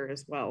community to hear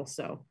as well.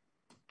 So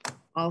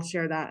I'll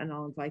share that, and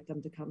I'll invite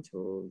them to come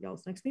to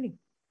y'all's next meeting.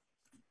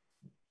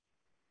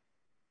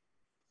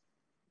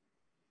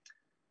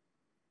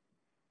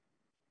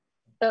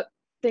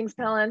 Thanks,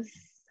 Palin.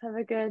 Have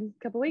a good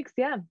couple weeks.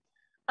 Yeah.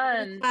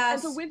 And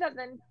so with that,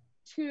 then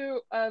too,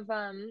 of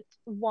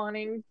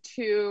wanting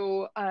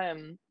to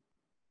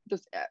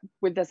just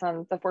with this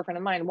on the forefront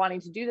of mind, wanting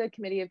to do the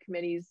committee of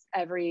committees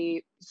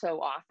every so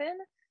often.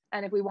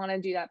 And if we want to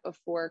do that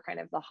before kind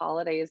of the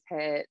holidays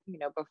hit, you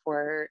know,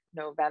 before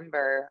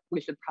November,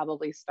 we should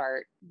probably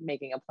start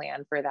making a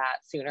plan for that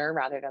sooner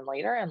rather than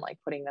later, and like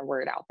putting the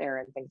word out there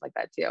and things like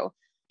that too.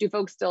 Do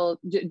folks still,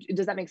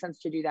 does that make sense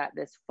to do that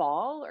this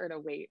fall, or to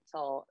wait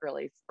till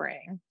early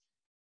spring,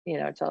 you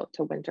know,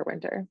 till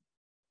winter?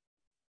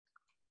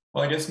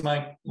 Well, I guess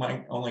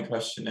my only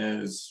question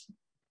is,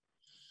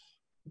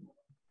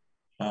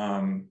 what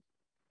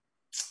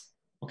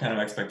kind of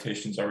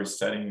expectations are we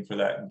setting for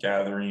that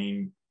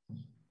gathering?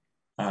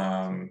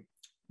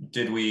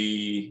 Did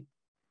we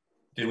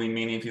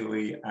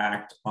meaningfully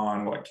act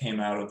on what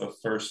came out of the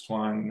first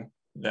one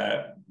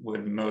that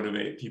would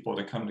motivate people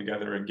to come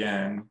together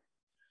again?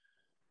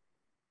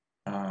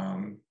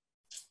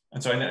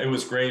 And so I know it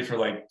was great for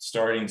like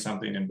starting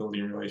something and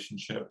building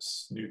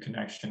relationships, new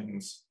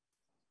connections.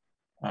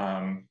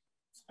 I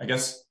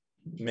guess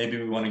maybe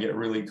we want to get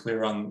really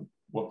clear on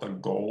what the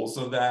goals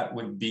of that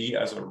would be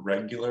as a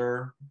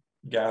regular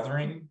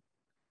gathering,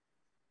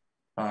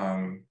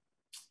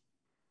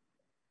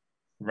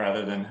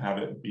 rather than have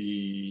it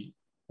be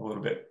a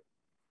little bit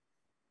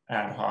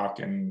ad hoc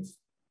and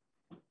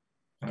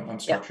kind of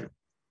unstructured. Yeah.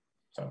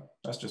 So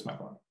that's just my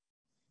thought.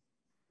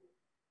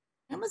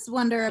 I almost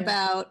wonder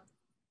about,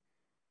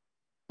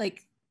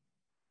 like,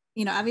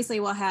 you know, obviously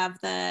we'll have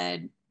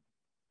the,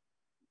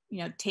 you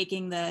know,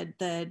 taking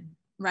the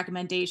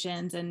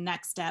recommendations and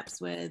next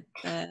steps with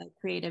the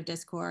creative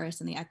discourse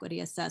and the equity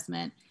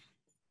assessment.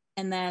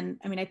 And then,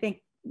 I mean, I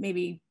think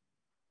maybe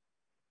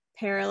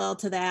parallel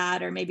to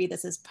that, or maybe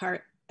this is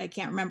part, I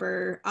can't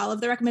remember all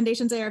of the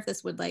recommendations there, if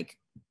this would like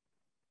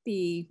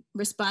be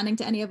responding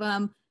to any of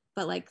them,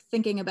 but like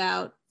thinking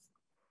about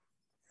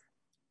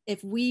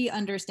if we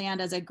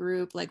understand as a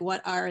group, like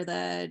what are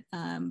the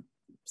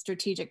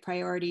strategic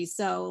priorities,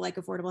 so like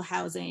affordable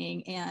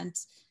housing, and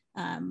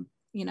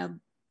you know,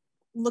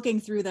 looking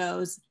through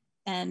those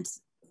and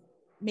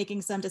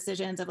making some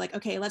decisions of like,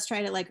 okay, let's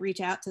try to like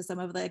reach out to some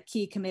of the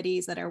key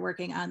committees that are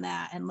working on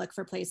that and look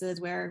for places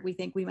where we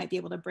think we might be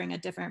able to bring a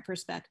different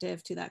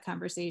perspective to that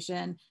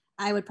conversation.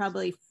 I would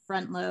probably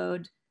front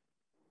load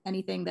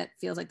anything that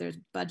feels like there's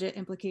budget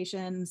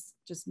implications,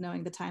 just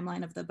knowing the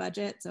timeline of the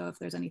budget. So if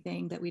there's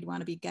anything that we'd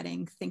want to be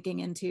thinking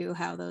into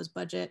how those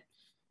budget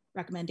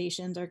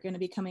recommendations are going to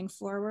be coming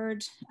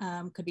forward,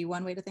 could be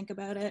one way to think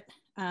about it.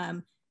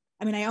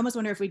 I mean, I almost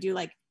wonder if we do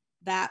like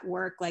that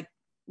work like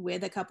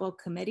with a couple of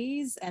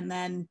committees, and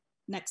then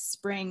next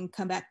spring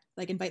come back,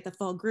 like invite the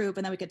full group,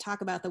 and then we could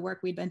talk about the work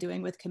we've been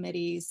doing with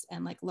committees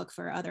and like look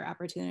for other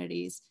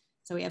opportunities.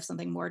 So we have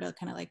something more to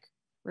kind of like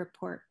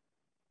report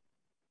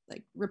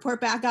like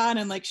report back on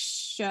and like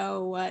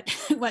show what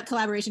what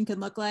collaboration can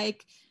look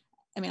like.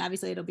 I mean,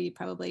 obviously it'll be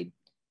probably,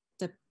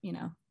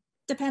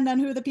 depend on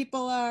who the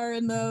people are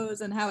in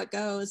those and how it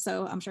goes.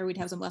 So I'm sure we'd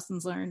have some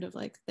lessons learned of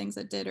like things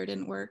that did or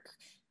didn't work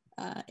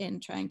in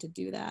trying to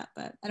do that.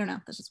 But I don't know,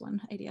 that's just one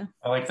idea.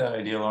 I like that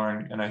idea,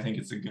 Lauren, and I think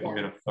it's a good Yeah.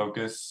 way to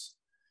focus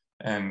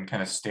and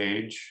kind of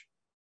stage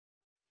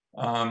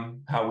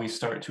how we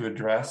start to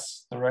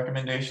address the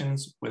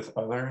recommendations with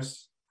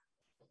others.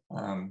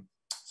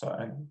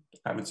 So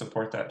I would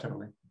support that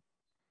totally.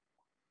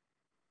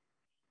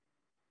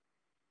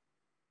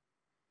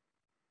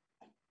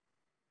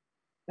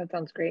 That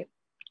sounds great.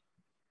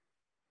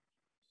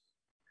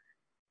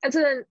 And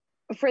so then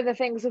for the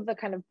things of the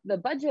kind of the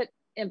budget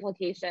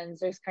implications,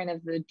 there's kind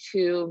of the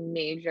two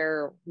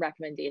major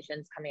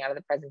recommendations coming out of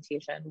the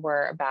presentation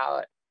were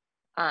about,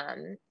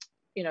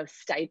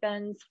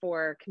 stipends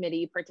for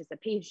committee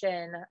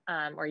participation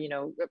or,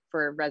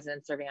 for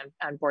residents serving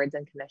on boards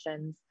and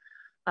commissions.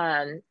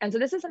 And so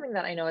this is something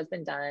that I know has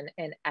been done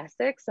in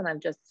Essex, and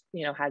I've just,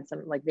 had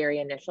some like very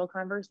initial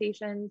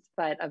conversations,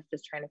 but of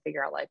just trying to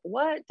figure out like,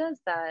 what does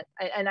that,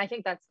 and I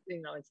think that's,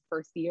 it's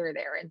first year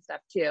there and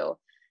stuff too.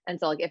 And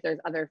so like, if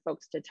there's other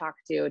folks to talk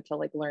to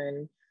like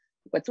learn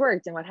what's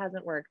worked and what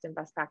hasn't worked and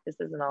best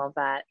practices and all of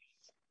that,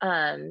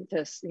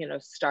 to,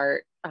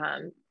 start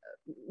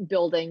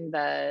building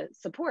the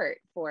support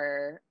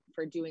for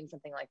doing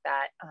something like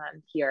that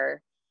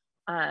here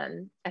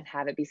and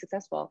have it be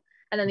successful.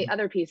 And then the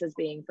other piece is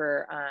being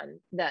for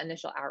the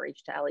initial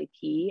outreach to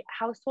LEP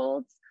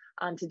households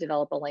to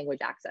develop a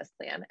language access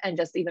plan, and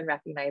just even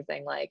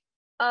recognizing like,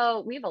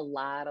 oh, we have a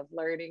lot of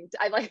learning.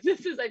 I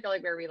feel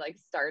like where we like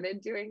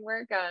started doing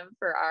work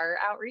for our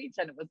outreach,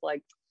 and it was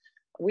like,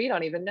 we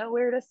don't even know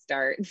where to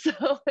start.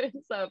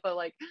 But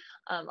like,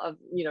 of,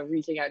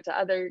 reaching out to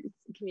other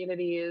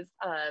communities,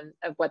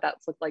 of what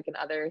that's looked like in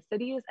other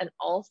cities, and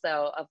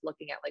also of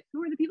looking at like,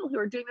 who are the people who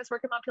are doing this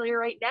work in Montpelier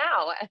right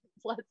now? And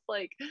let's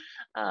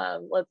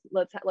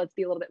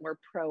be a little bit more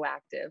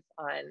proactive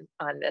on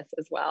this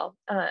as well.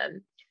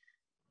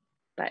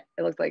 But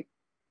it looks like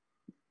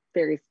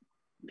various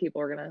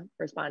people are going to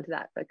respond to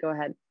that, but go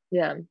ahead.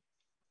 Yeah.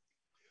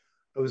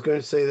 I was going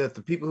to say that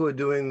the people who are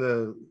doing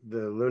the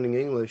learning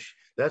English,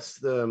 that's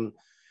the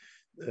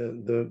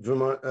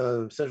Vermont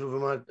Central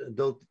Vermont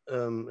adult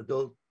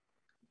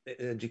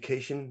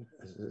education.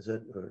 Is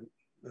that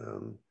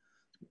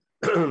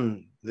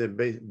they're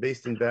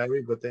based in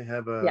Barre, but they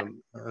have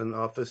an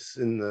office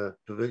in the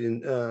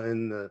pavilion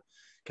in the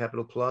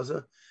Capitol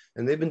Plaza,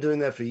 and they've been doing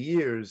that for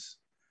years.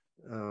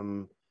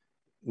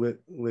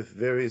 With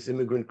various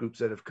immigrant groups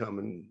that have come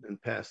and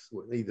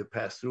either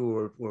pass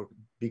through or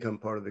become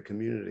part of the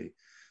community.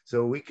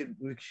 So we could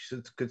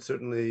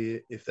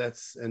certainly, if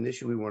that's an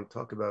issue we want to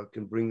talk about,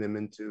 can bring them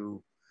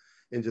into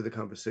the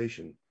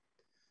conversation.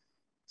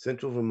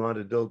 Central Vermont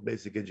Adult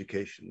Basic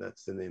Education,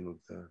 that's the name of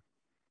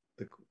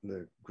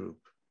the group.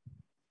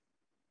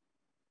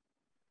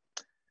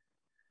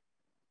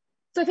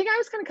 So I think I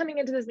was kind of coming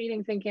into this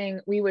meeting thinking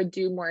we would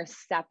do more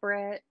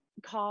separate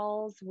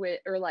calls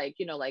with, or like,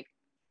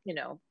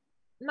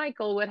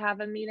 Michael would have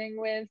a meeting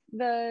with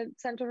the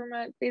Central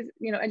Vermont,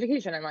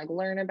 education, and like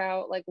learn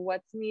about like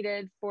what's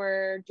needed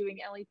for doing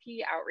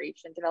LEP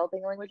outreach and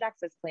developing a language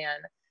access plan.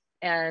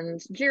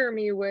 And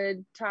Jeremy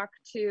would talk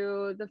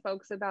to the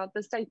folks about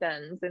the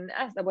stipends and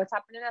what's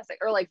happened in Essex,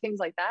 or like things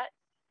like that.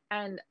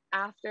 And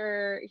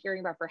after hearing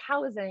about for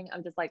housing,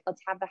 I'm just like,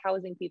 let's have the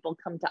housing people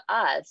come to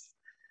us.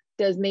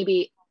 Does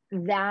maybe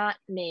that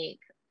make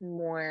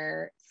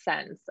more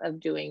sense of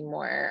doing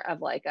more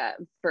of like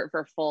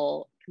for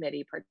full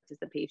committee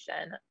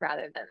participation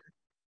rather than,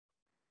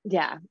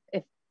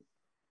 if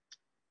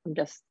I'm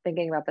just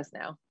thinking about this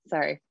now,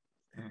 sorry,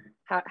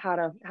 how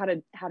to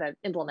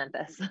implement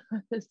this.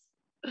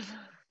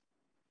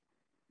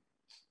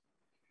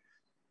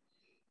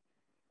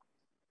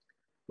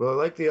 Well, I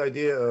like the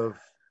idea of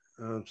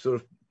sort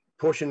of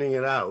portioning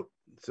it out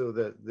so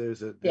that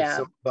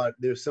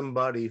there's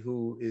somebody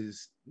who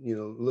is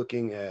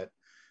looking at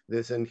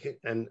this,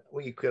 and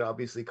we could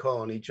obviously call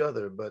on each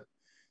other, but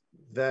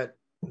that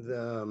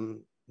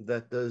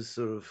does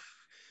sort of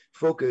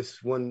focus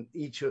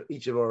each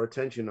of our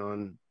attention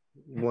on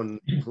one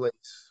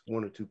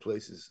or two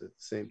places at the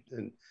same,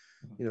 and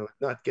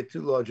not get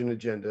too large an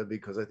agenda,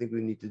 because I think we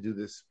need to do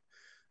this,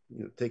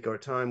 take our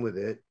time with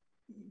it,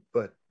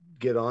 but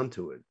get on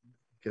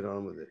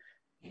with it.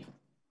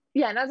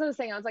 Yeah, and as I was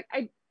saying, I was like,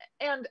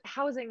 and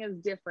housing is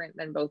different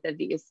than both of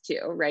these two,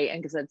 right? And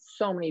because it's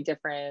so many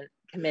different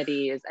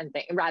committees and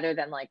things, rather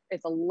than like,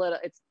 it's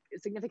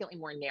significantly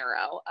more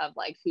narrow of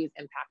like who's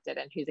impacted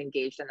and who's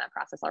engaged in that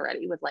process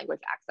already with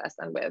language access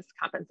and with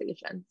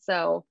compensation.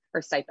 So,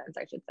 or stipends,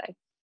 I should say.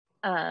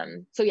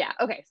 So yeah,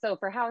 okay. So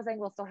for housing,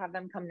 we'll still have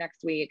them come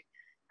next week.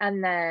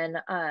 And then,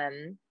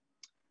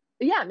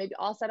 maybe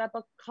I'll set up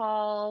a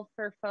call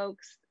for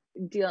folks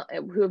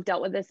who have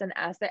dealt with this in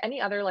Essex. Any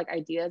other like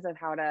ideas of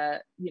how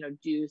to,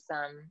 do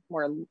some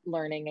more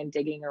learning and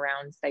digging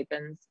around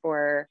stipends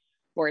for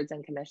boards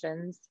and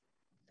commissions?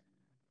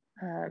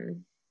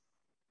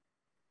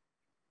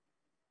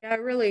 Yeah, I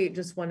really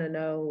just want to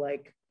know,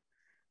 like,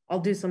 I'll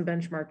do some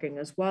benchmarking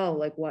as well.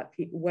 Like what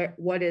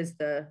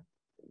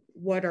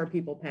are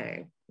people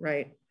paying,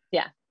 right?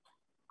 Yeah.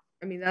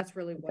 I mean, that's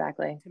really what,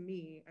 exactly. to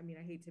me, I mean,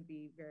 I hate to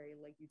be very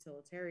like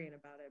utilitarian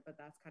about it, but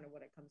that's kind of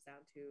what it comes down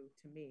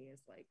to me, is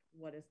like,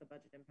 what is the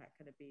budget impact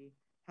going to be?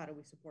 How do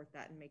we support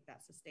that and make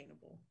that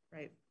sustainable,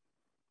 right?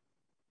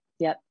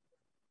 Yep.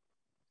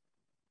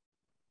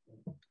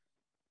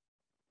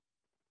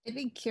 I'd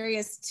be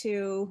curious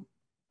to,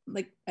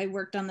 like, I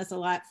worked on this a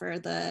lot for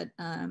the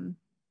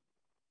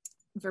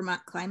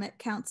Vermont Climate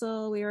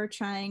Council. We were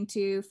trying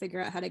to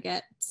figure out how to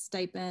get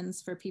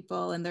stipends for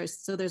people, and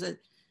there's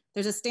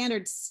a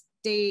standard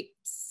state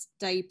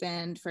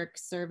stipend for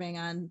serving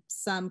on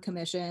some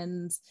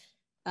commissions,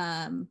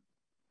 and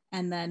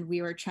then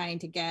we were trying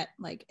to get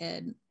like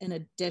an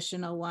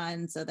additional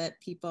one so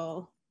that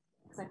people,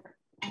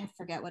 I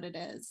forget what it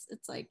is.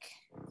 It's like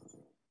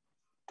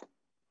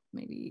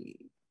maybe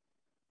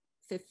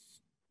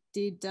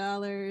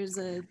 $50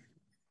 a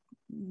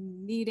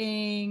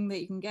meeting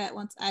that you can get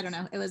once. I don't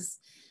know. It was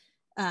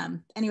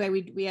anyway,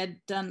 we had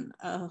done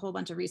a whole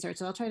bunch of research,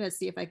 so I'll try to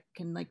see if I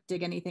can like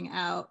dig anything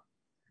out.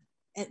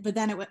 But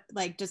then it was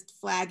like just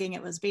flagging,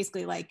 it was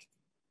basically like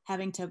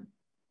having to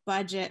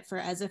budget for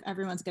as if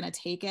everyone's going to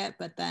take it,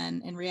 but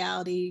then in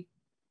reality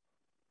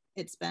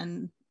it's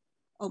been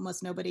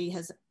almost nobody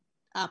has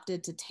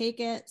opted to take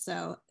it.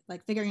 So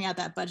like figuring out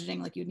that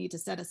budgeting, like you need to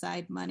set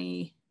aside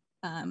money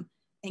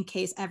in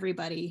case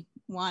everybody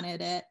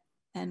wanted it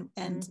and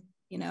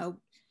you know,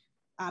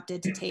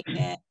 opted to take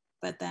it.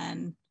 But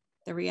then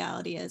the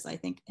reality is, I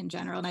think in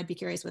general, and I'd be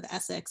curious with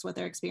Essex what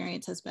their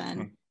experience has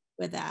been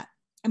with that.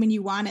 I mean,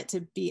 you want it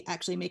to be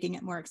actually making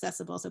it more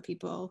accessible, so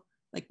people,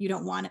 like, you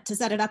don't want it to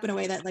set it up in a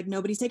way that like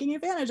nobody's taking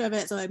advantage of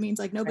it, so it means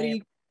like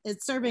nobody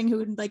is serving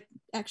who like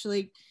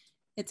actually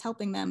it's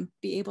helping them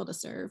be able to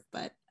serve.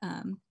 But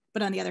on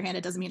the other hand,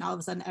 it doesn't mean all of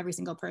a sudden every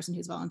single person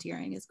who's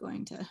volunteering is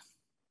going to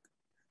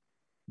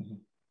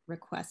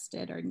request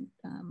it or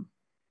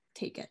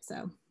take it.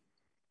 So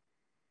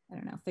I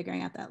don't know,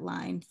 figuring out that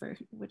line for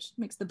which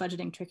makes the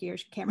budgeting trickier,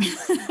 Cameron.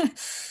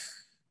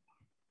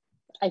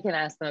 I can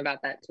ask them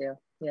about that too.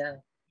 Yeah,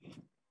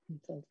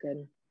 that sounds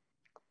good.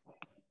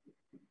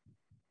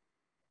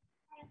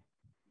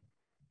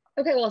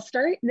 Okay, well,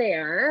 start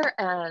there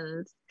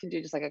and can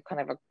do just like a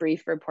kind of a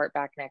brief report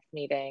back next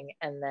meeting.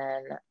 And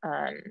then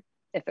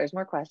if there's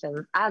more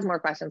questions, as more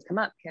questions come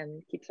up,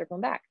 can keep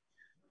circling back.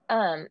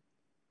 And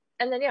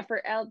then, yeah,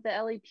 for the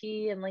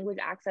LEP and language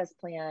access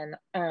plan,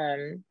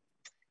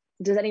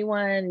 does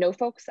anyone know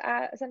folks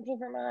at Central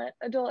Vermont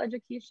Adult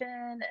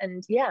Education?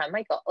 And yeah,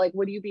 Michael, like,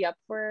 would you be up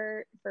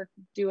for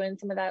doing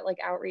some of that like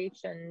outreach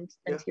and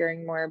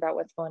hearing more about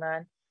what's going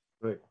on?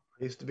 Right.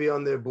 I used to be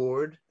on their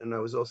board, and I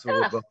was also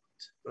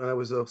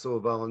a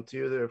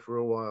volunteer there for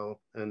a while,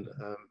 and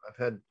I've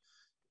had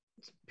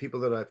people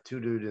that I've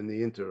tutored in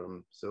the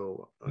interim,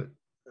 so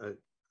I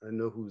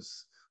know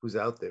who's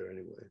out there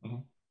anyway.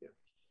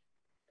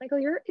 Michael,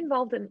 you're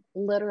involved in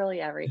literally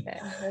everything.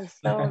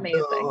 It's so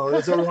amazing. Oh,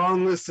 there's a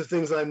long list of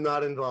things I'm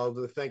not involved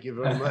with. Thank you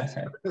very much.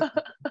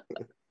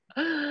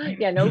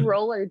 Yeah, no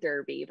roller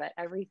derby, but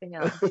everything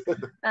else.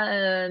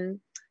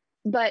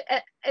 But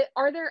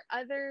are there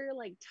other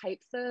like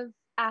types of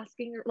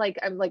asking, like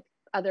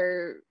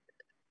other,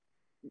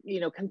 you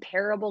know,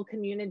 comparable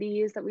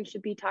communities that we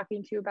should be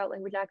talking to about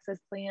language access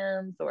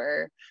plans?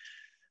 Or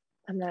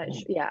I'm not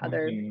sure. Yeah,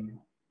 other.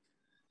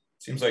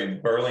 Seems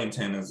like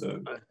Burlington is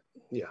the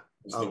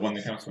one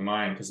that comes to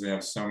mind because we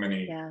have so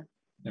many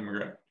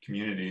immigrant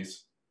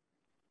communities.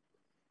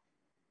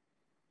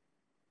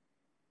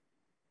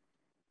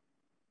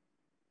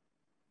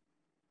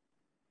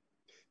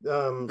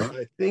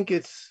 I think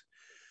is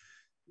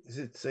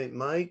it St.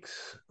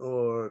 Mike's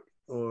or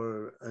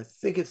I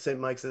think it's St.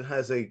 Mike's that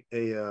has a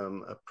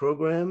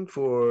program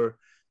for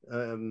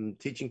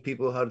teaching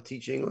people how to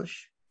teach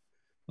English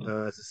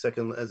as a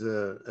second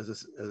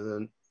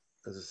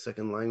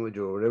second language,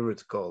 or whatever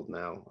it's called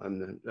now.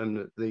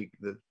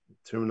 The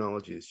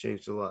terminology has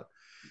changed a lot,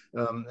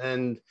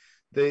 and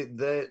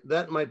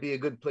that might be a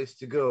good place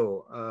to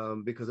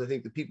go, because I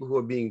think the people who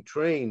are being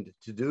trained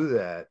to do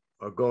that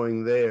are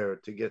going there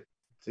to get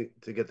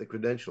the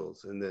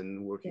credentials and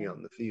then working out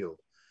in the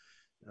field.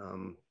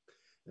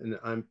 And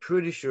I'm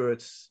pretty sure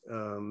it's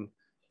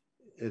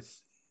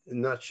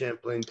not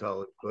Champlain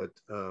College,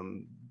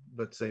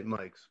 but St.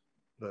 Mike's.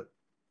 But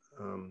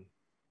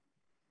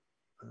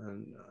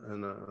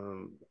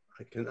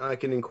I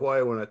can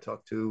inquire when I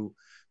talk to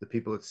the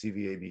people at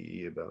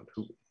CVABE about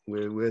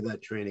where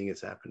that training is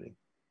happening,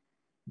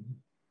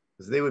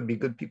 because they would be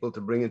good people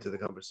to bring into the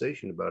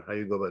conversation about how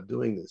you go about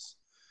doing this,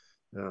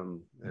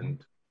 and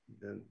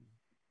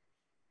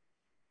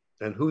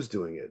who's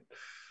doing it.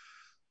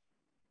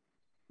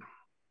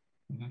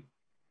 That'd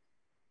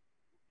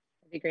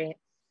be great.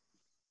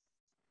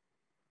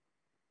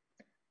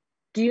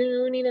 Do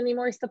you need any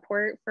more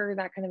support for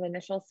that kind of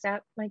initial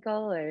step,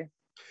 Michael? Or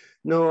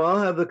no,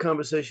 I'll have the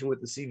conversation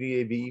with the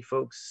CVABE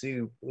folks,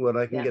 see what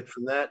I can get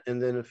from that,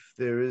 and then if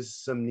there is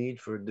some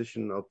need for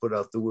addition, I'll put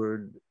out the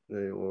word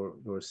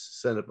or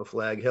send up a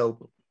flag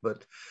help,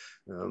 but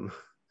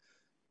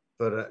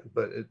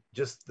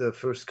just the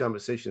first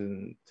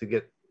conversation to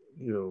get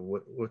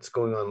what's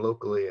going on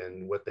locally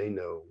and what they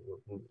know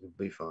will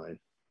be fine.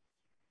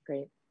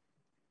 Great.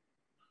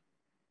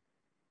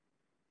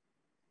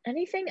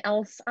 Anything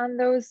else on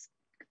those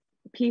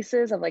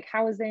pieces of like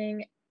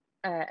housing,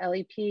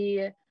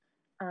 LEP,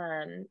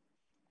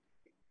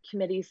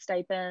 committee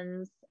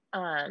stipends?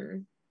 I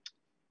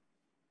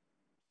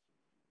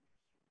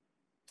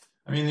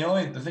mean,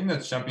 the thing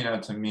that's jumping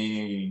out to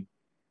me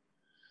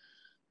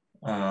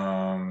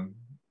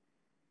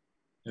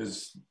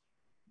is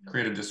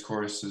creative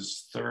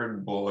discourse's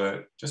third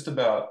bullet, just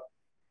about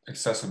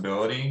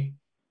accessibility,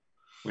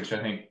 which I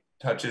think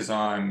touches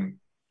on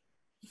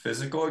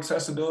physical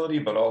accessibility,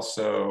 but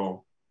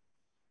also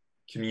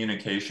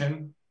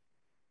communication,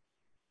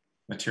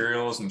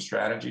 materials and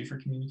strategy for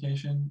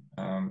communication.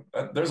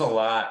 There's a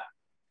lot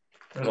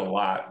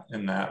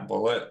in that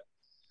bullet.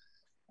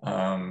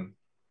 And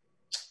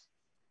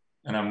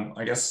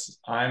I guess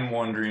I'm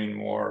wondering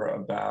more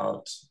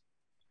about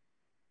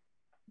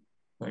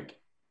like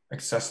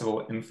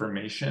accessible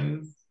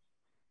information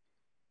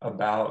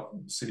about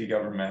city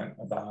government,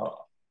 about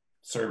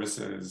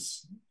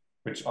services,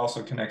 which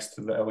also connects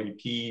to the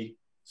LEP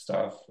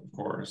stuff, of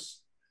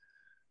course.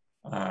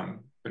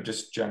 But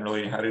just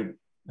generally, how do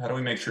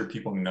we make sure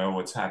people know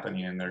what's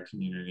happening in their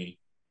community?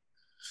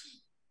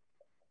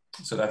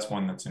 So that's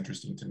one that's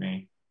interesting to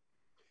me.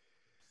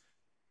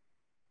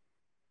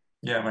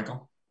 Yeah,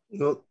 Michael.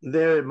 Well,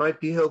 there it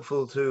might be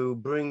helpful to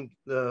bring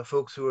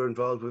folks who are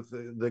involved with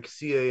the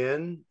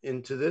CAN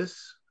into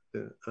this,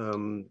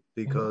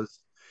 because,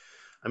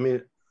 I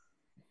mean,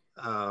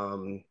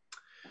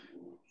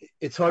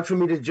 it's hard for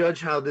me to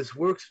judge how this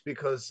works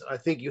because I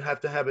think you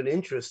have to have an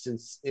interest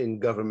in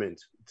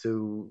government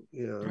to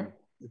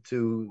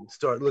to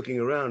start looking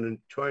around and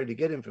trying to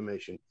get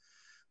information.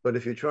 But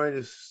if you're trying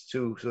to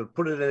sort of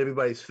put it in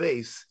everybody's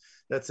face,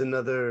 that's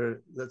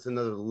another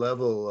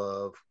level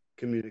of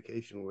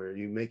communication where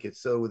you make it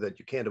so that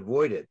you can't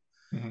avoid it.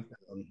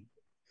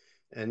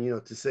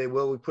 And to say,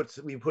 well, we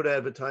put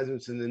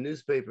advertisements in the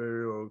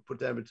newspaper, or we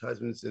put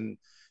advertisements in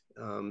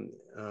on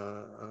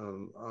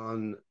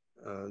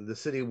the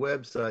city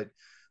website.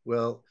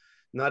 Well,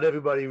 not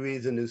everybody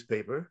reads a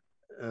newspaper,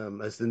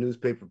 as the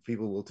newspaper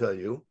people will tell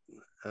you,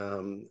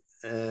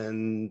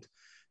 and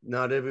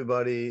not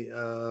everybody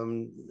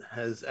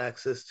has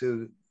access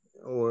to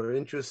or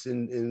interest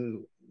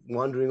in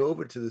wandering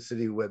over to the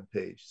city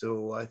webpage.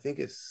 So I think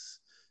it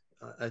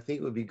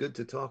would be good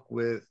to talk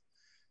with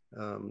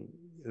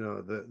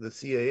the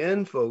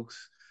CAN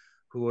folks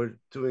who are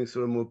doing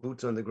sort of more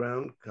boots on the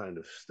ground kind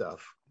of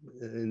stuff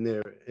in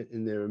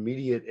their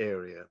immediate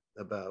area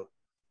about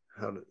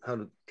how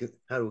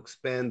to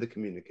expand the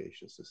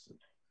communication system.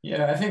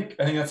 Yeah, I think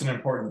that's an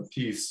important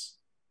piece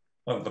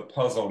of the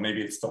puzzle.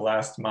 Maybe it's the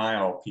last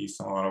mile piece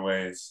in a lot of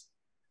ways.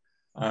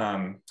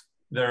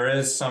 There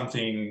is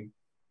something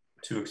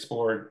to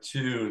explore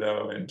too,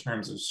 though, in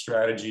terms of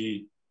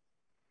strategy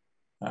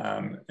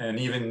and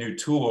even new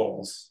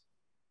tools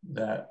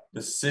that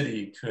the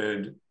city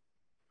could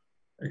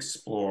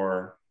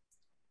explore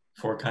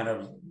for kind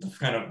of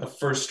the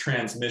first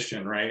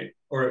transmission, right?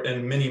 Or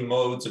in many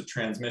modes of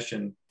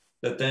transmission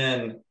that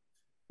then,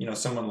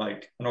 someone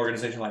like an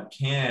organization like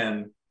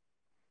can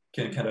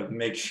kind of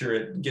make sure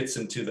it gets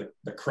into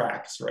the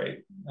cracks, right?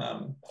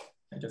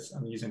 I guess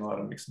I'm using a lot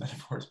of mixed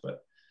metaphors,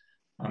 but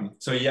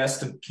so yes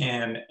to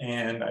can,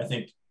 and I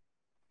think,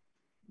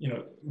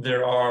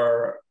 there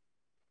are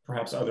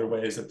perhaps other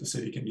ways that the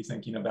city can be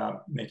thinking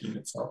about making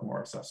itself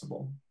more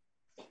accessible.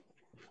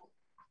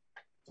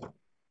 I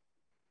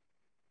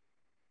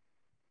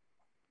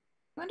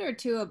wonder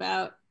too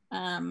about,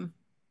 I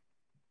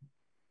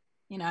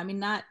mean,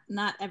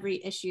 not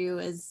every issue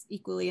is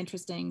equally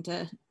interesting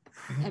to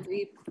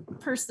every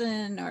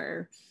person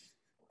or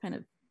kind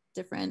of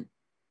different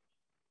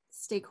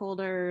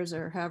stakeholders,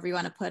 or however you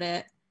want to put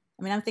it.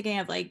 I mean, I'm thinking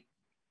of, like,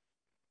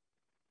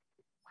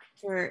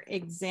 for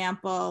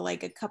example,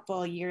 like a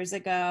couple years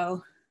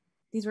ago,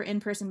 these were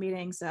in-person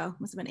meetings, so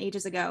must have been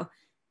ages ago,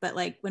 but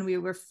like when we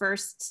were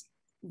first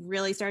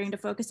really starting to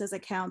focus as a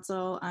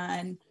council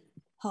on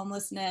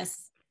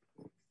homelessness,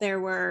 there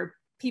were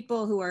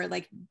people who are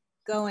like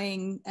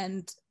going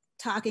and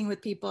talking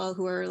with people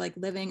who are like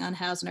living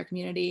unhoused in our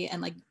community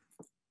and like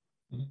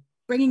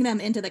bringing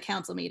them into the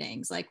council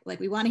meetings. Like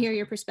we want to hear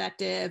your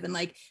perspective, and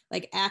like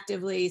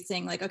actively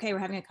saying like, okay, we're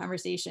having a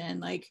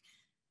conversation like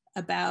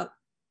about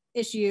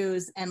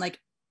issues. And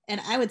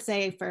I would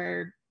say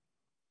for,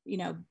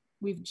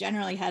 we've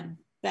generally had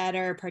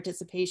better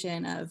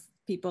participation of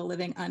people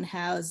living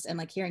unhoused and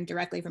like hearing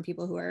directly from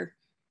people who are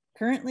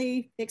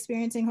currently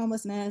experiencing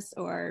homelessness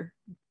or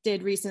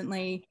did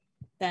recently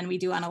than we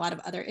do on a lot of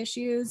other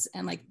issues.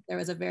 And like there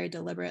was a very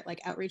deliberate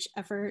like outreach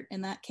effort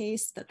in that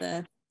case that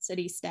the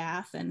city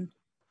staff, and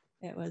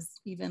it was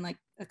even like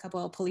a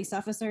couple of police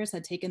officers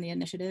had taken the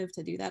initiative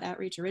to do that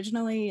outreach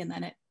originally, and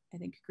then it, I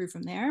think, grew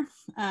from there.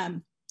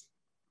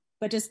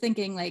 But just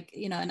thinking like,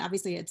 and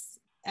obviously it's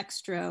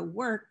extra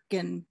work,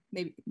 and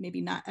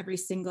maybe not every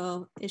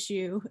single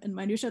issue and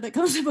minutia that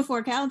comes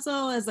before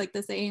council is like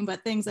the same,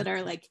 but things that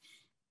are like,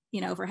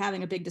 you know, if we're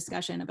having a big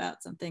discussion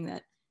about something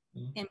that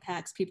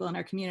impacts people in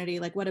our community,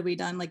 like what have we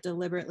done like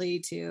deliberately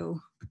to,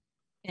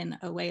 in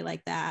a way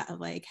like that, of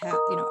like how,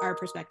 you know, our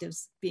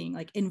perspectives being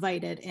like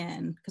invited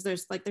in, because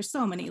there's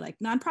so many like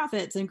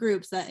nonprofits and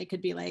groups that it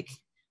could be like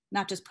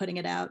not just putting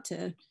it out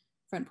to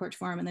Front Porch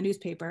Forum in the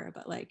newspaper,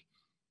 but like,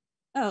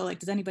 oh, like,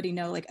 does anybody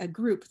know like a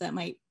group that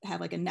might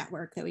have like a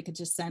network that we could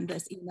just send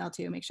this email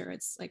to, make sure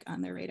it's like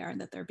on their radar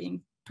and that they're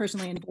being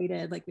personally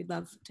invited. Like, we'd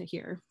love to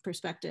hear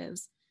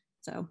perspectives.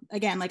 So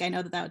again, like, I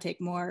know that would take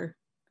more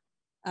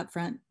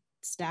upfront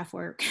staff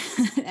work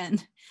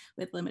and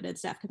with limited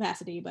staff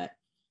capacity, but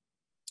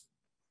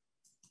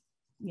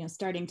you know,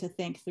 starting to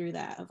think through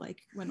that of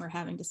like, when we're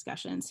having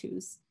discussions,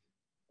 who's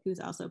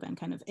also been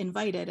kind of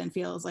invited and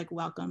feels like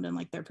welcomed and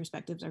like their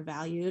perspectives are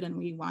valued and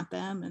we want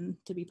them and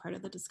to be part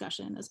of the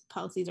discussion as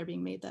policies are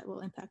being made that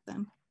will impact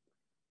them.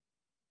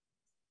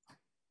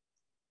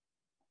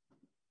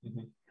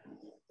 And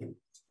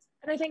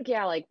I think,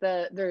 yeah, like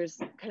there's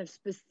kind of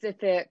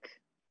specific,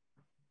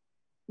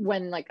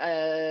 when like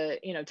a,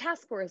 you know,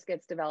 task force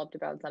gets developed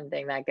about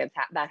something that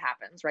that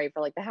happens, right?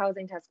 For like the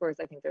housing task force,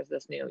 I think there's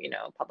this new, you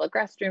know, public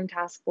restroom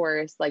task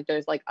force. Like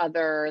there's like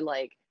other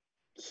like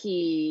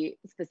key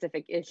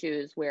specific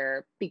issues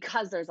where,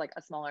 because there's like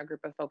a smaller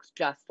group of folks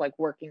just like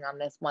working on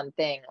this one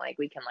thing, like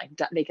we can like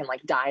they can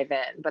like dive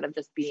in, but of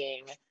just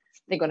being, I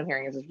think what I'm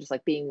hearing is just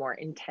like being more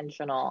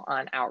intentional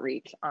on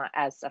outreach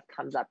as stuff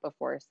comes up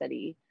before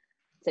city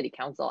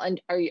council. And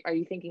are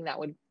you thinking that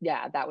would,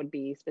 yeah, that would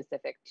be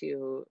specific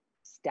to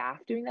staff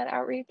doing that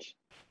outreach,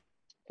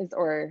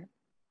 or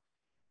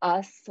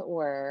us,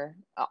 or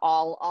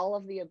all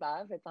of the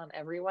above? It's on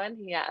everyone.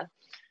 Yeah,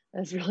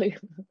 that's really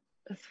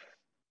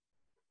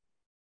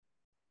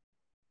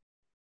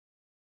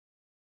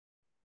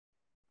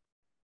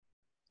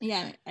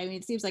yeah, I mean,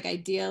 it seems like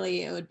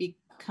ideally it would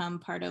become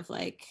part of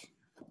like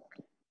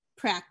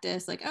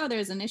practice, like, oh,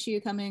 there's an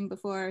issue coming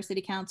before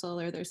city council,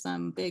 or there's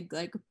some big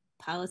like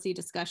policy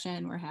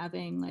discussion we're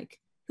having, like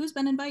who's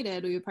been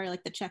invited. We would probably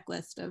like the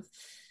checklist of,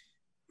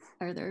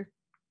 are there,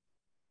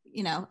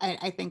 you know,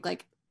 I think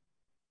like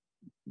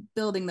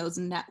building those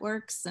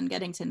networks and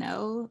getting to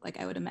know, like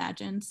I would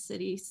imagine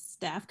city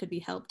staff could be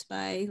helped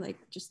by like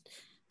just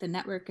the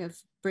network of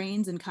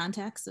brains and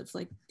contacts of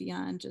like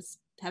beyond just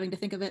having to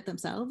think of it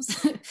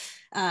themselves.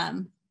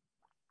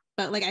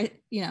 But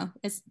like you know,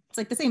 it's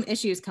like the same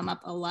issues come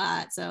up a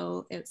lot.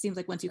 So it seems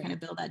like once you kind of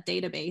build that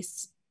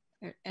database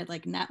at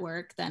like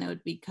network, then it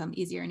would become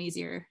easier and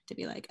easier to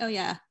be like, oh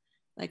yeah,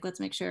 like let's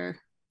make sure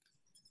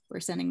we're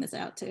sending this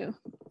out to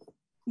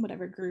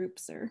whatever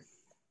groups or.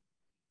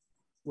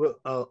 Well,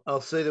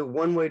 I'll say that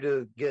one way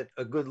to get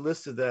a good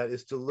list of that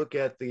is to look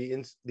at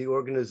the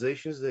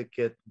organizations that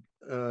get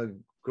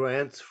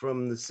grants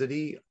from the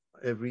city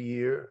every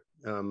year.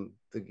 The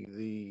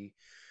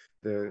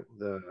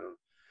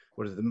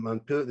what is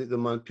it, the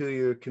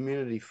Montpelier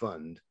Community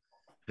Fund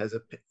has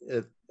a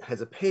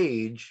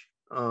page,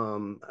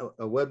 a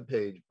web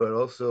page, but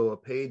also a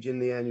page in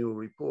the annual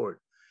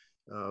report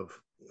of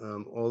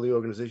all the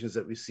organizations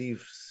that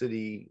receive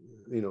city,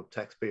 you know,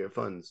 taxpayer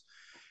funds.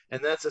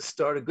 And that's a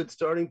good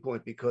starting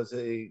point, because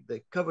they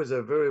covers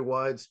a very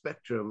wide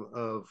spectrum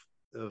of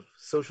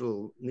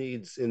social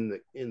needs in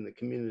the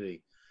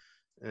community.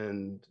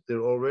 And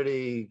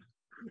those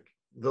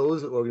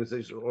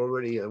organizations are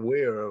already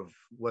aware of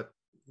what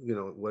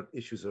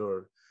issues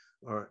are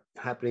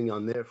happening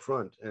on their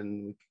front,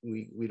 and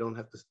we don't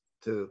have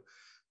to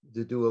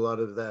do a lot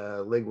of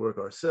the legwork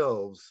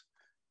ourselves,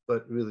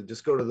 but really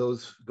just go to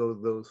those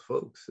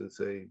folks and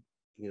say,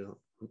 you know,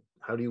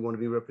 how do you want to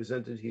be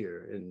represented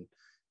here in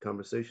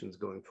conversations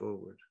going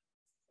forward?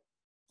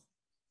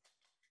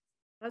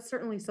 That's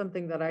certainly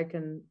something that I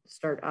can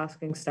start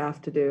asking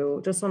staff to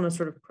do, just on a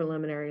sort of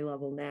preliminary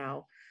level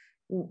now.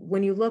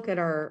 When you look at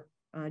our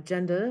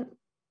agenda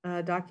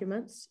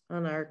documents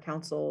on our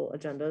council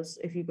agendas,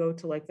 if you go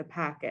to like the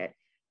packet,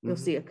 you'll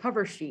see a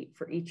cover sheet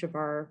for each of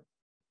our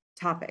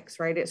topics,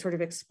 right? It sort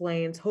of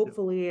explains,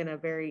 hopefully in a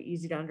very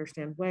easy to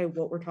understand way,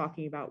 what we're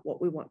talking about,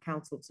 what we want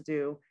council to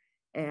do,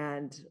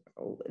 and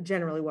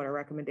generally what our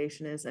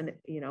recommendation is, and,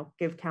 you know,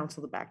 give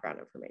council the background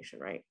information,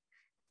 right?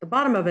 The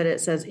bottom of it,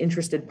 it says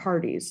interested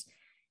parties.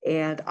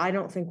 And I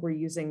don't think we're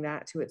using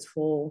that to its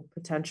full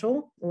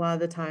potential. A lot of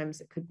the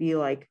times it could be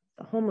like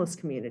the homeless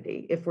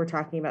community, if we're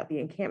talking about the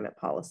encampment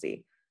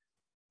policy,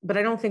 but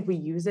I don't think we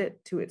use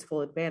it to its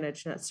full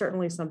advantage. And that's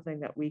certainly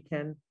something that we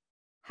can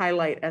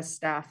highlight as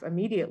staff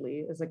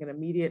immediately, as like an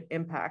immediate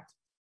impact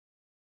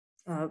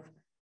of,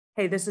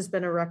 hey, this has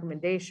been a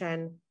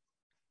recommendation.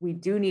 We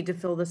do need to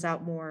fill this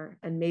out more,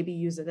 and maybe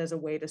use it as a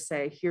way to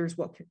say, here's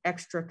what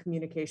extra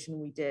communication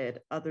we did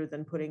other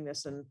than putting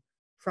this in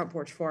Front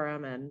Porch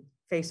Forum and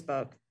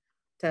Facebook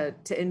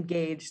to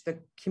engage the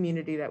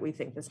community that we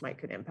think this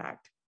could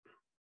impact.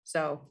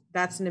 So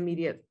that's an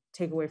immediate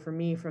takeaway for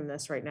me from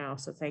this right now.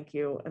 So thank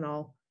you. And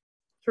I'll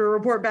sort of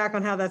report back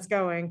on how that's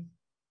going.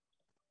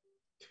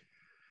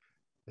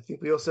 I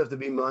think we also have to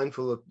be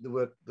mindful of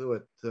what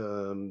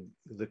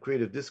the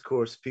creative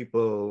discourse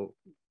people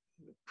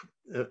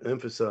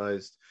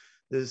emphasized.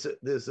 There's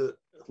a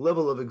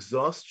level of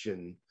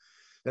exhaustion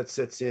that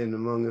sets in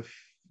among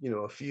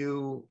a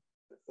few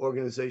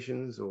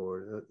organizations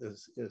or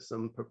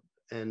some,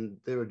 and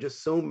there are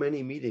just so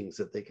many meetings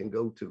that they can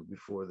go to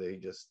before they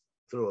just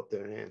throw up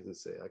their hands and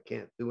say, I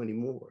can't do any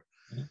more.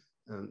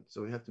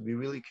 So we have to be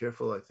really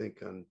careful, I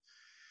think.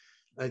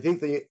 I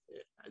think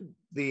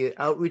the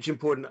outreach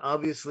important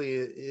obviously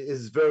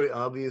is very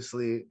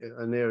obviously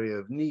an area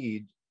of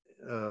need,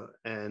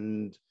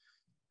 and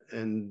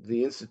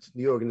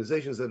the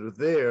organizations that are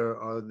there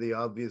are the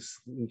obvious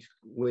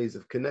ways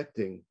of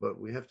connecting, but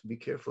we have to be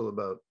careful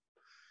about,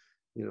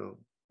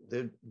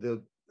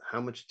 how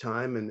much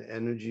time and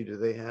energy do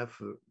they have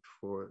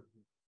for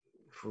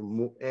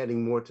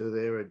adding more to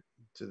their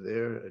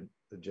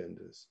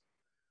agendas.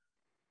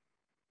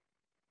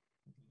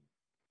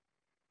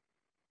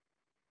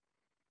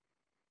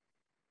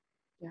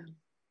 Yeah.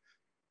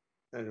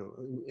 I don't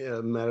know,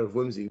 a matter of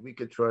whimsy, we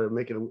could try to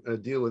make it a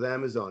deal with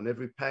Amazon.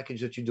 Every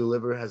package that you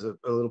deliver has a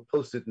little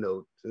Post-it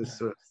note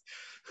sort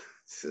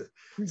of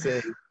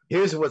saying,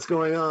 here's what's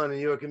going on in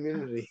your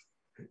community.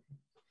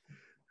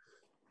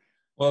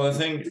 Well, the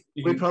thing,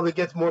 we probably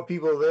get more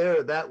people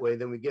there that way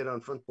than we get on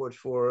Front Porch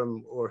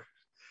Forum or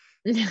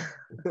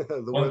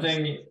one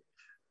thing,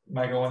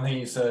 Michael, one thing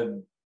you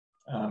said,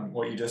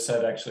 what you just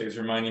said actually is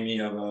reminding me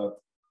of a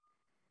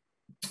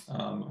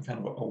kind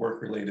of a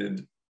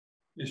work-related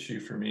issue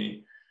for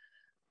me.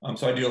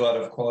 So I do a lot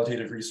of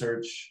qualitative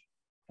research,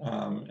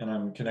 and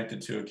I'm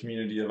connected to a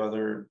community of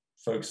other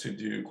folks who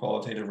do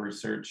qualitative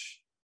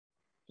research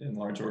in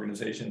large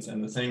organizations.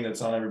 And the thing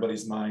that's on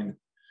everybody's mind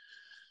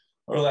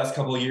over the last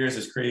couple of years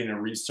is creating a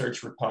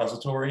research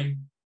repository,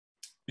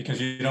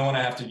 because you don't want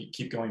to have to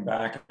keep going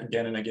back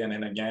again and again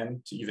and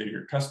again to either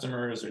your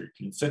customers or your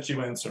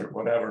constituents or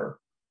whatever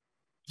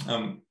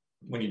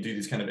when you do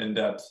these kind of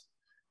in-depth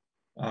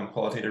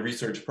qualitative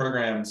research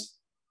programs.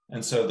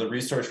 And so the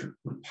research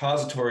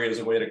repository is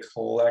a way to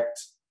collect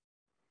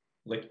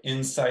like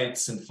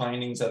insights and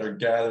findings that are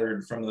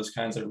gathered from those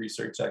kinds of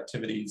research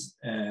activities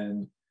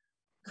and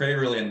create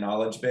really a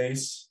knowledge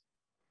base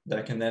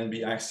that can then be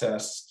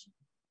accessed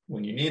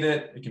when you need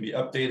it. It can be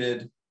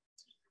updated.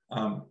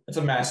 It's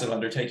a massive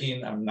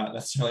undertaking. I'm not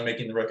necessarily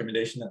making the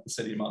recommendation that the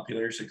city of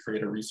Montpelier should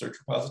create a research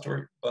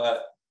repository,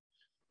 but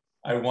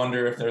I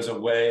wonder if there's a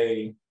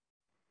way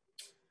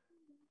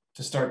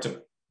to start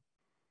to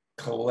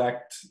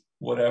collect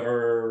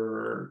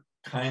whatever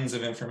kinds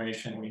of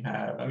information we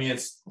have. I mean,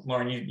 it's,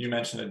 Lauren, you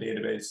mentioned a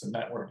database, a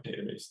network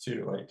database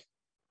too. Like,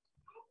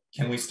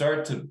 can we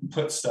start to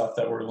put stuff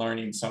that we're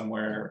learning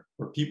somewhere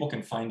where people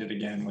can find it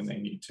again when they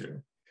need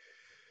to?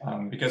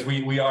 Because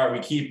we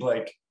keep,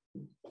 like,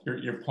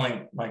 your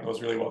point, Michael,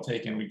 is really well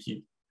taken. We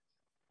keep,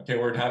 okay,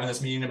 we're having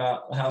this meeting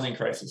about the housing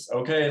crisis.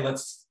 Okay,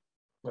 let's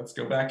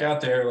go back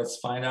out there. Let's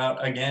find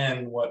out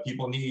again what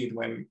people need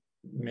when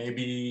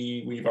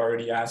maybe we've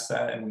already asked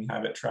that and we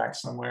have it tracked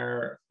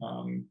somewhere,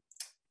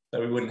 that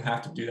we wouldn't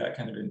have to do that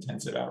kind of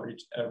intensive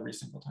outreach every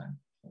single time.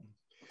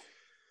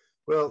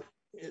 Well,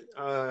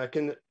 I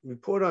can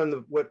report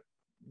on what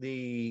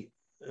the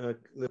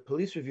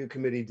police review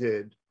committee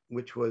did,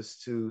 which was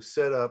to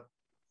set up,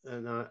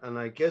 and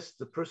I guess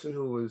the person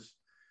who was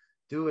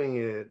doing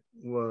it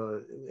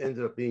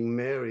ended up being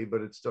Mary,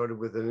 but it started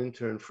with an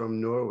intern from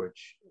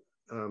Norwich.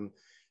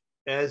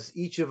 As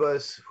each of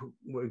us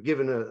were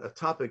given a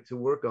topic to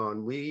work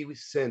on, we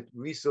sent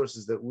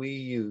resources that we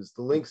used,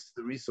 the links to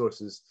the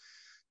resources,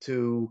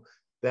 to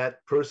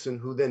that person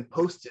who then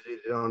posted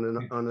it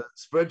on a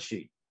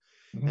spreadsheet.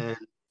 Mm-hmm. And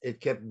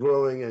it kept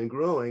growing and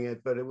growing,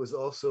 but it was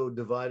also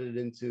divided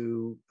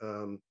into,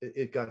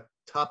 it got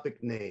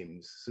topic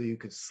names, so you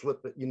could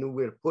slip it, you knew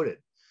where to put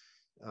it.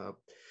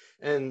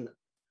 And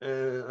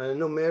I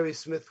know Mary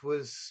Smith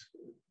was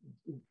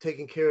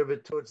taking care of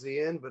it towards the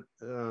end,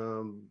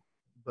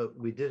 but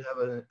we did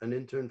have an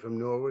intern from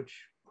Norwich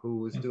who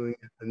was doing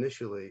it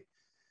initially.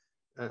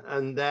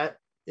 And that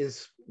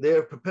is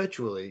there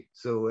perpetually.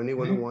 So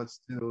anyone who wants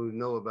to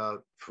know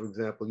about, for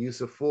example,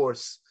 use of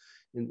force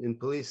in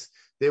police,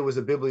 there was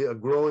a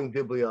growing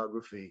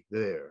bibliography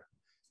there.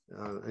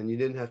 And you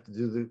didn't have to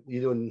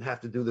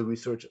do the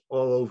research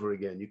all over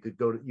again. You could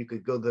go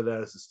to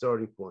that as a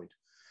starting point.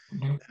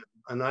 Mm-hmm.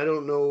 And I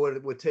don't know what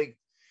it would take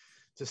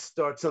to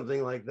start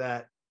something like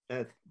that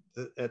at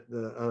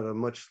a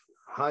much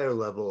higher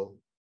level,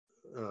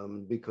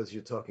 because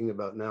you're talking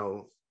about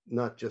now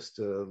not just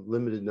a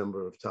limited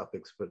number of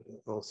topics, but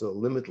also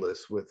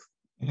limitless with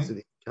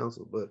city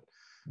council. But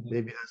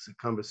maybe that's a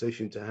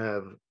conversation to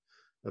have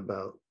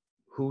about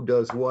who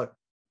does what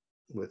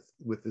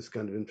with this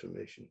kind of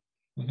information.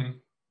 Mm-hmm.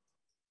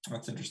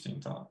 That's an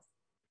interesting thought.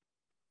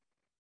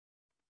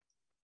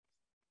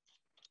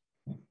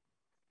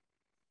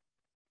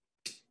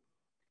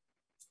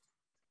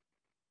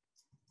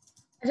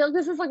 I feel like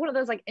this is like one of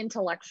those like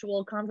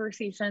intellectual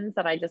conversations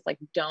that I just like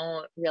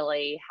don't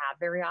really have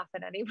very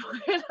often anymore.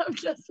 And I'm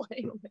just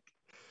like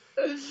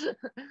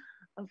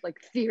of like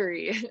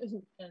theory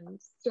and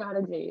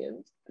strategy.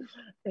 And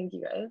thank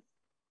you guys.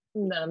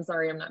 No, I'm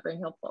sorry, I'm not very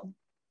helpful.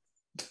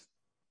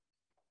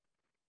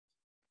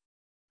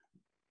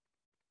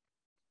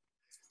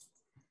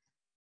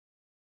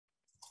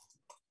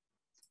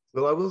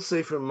 Well, I will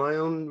say from my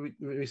own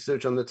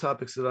research on the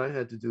topics that I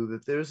had to do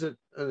that there's an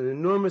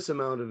enormous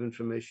amount of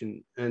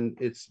information, and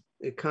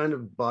it kind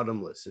of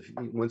bottomless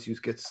once you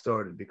get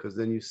started, because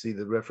then you see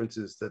the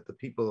references that the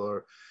people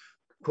are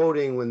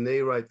quoting when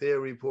they write their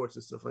reports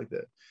and stuff like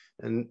that,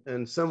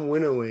 and some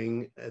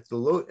winnowing at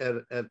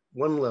the at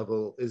one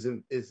level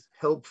is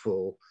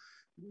helpful.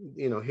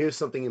 You know, here's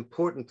something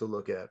important to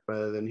look at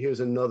rather than here's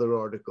another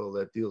article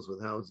that deals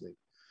with housing,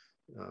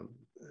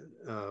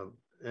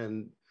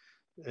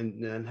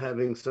 and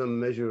having some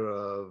measure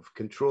of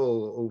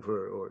control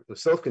over, or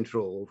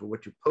self-control over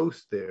what you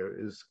post there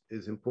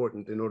is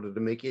important in order to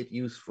make it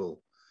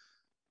useful.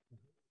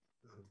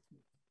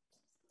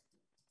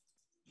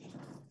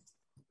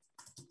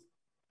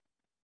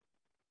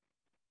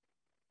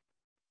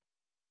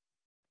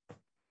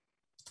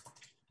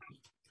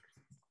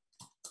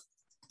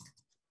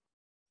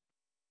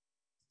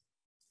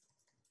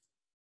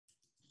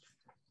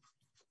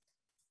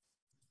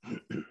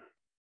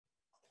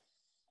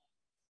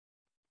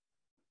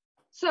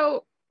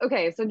 So,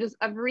 okay, so just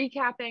of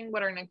recapping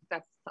what our next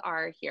steps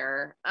are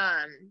here.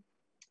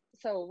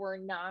 So we're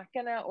not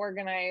gonna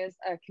organize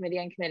a committee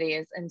on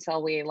committees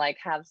until we like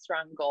have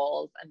strong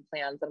goals and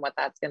plans and what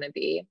that's gonna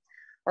be.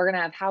 We're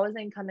gonna have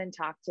housing come and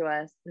talk to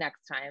us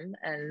next time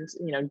and,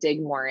 you know,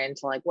 dig more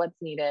into like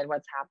what's needed,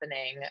 what's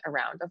happening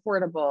around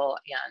affordable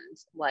and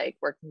like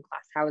working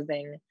class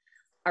housing,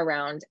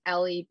 around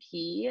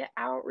LEP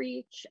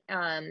outreach.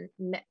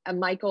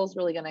 Michael's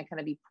really gonna kind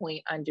of be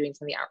point on doing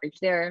some of the outreach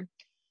there.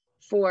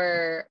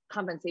 For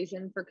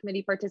compensation for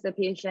committee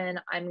participation,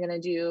 I'm going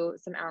to do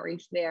some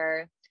outreach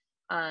there,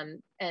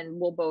 and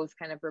we'll both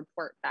kind of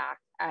report back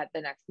at the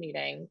next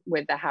meeting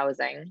with the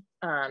housing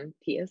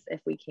piece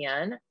if we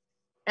can.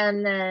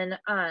 And then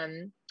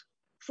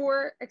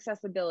for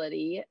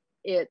accessibility,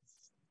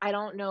 I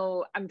don't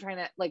know, I'm trying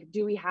to like,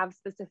 do we have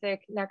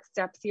specific next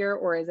steps here,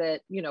 or is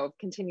it, you know,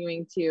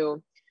 continuing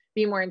to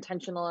be more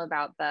intentional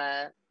about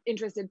the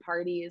interested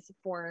parties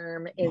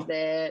form? Is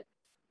it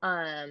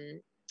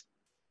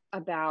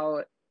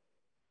about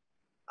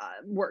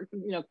work,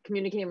 you know,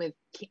 communicating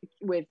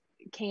with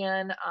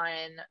CAN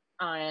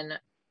on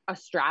a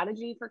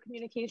strategy for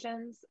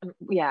communications?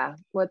 Yeah,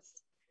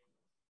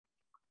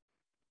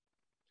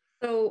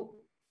 so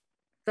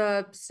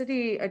the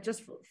city,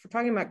 just for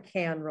talking about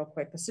CAN real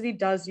quick, the city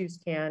does use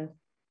CAN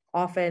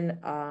often,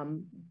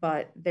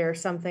 but there are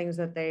some things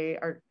that they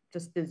are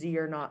just busy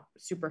or not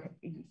super,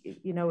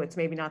 you know, it's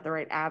maybe not the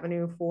right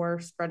avenue for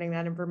spreading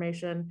that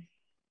information.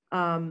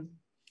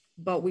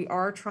 But we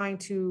are trying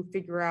to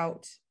figure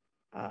out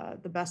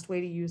the best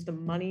way to use the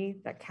money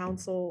that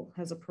council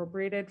has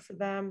appropriated for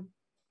them.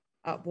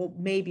 Well,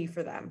 maybe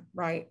for them,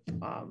 right?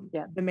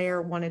 Yeah. The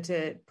mayor wanted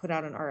to put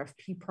out an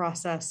RFP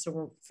process, so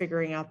we're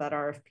figuring out that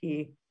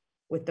RFP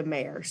with the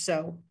mayor.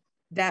 So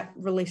that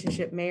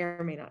relationship may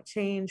or may not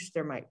change.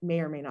 There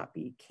may or may not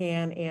be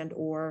CAN and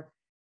or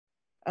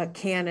a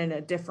CAN in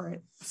a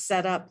different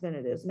setup than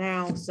it is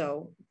now.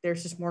 So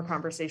there's just more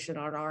conversation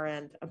on our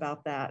end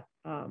about that.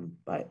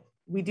 But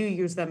we do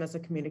use them as a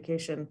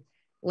communication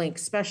link,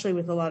 especially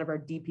with a lot of our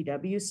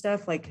DPW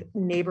stuff, like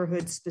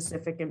neighborhood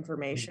specific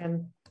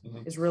information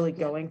is really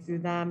going through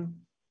them.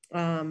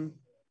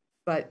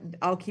 But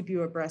I'll keep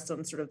you abreast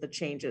on sort of the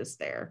changes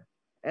there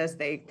as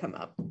they come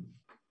up.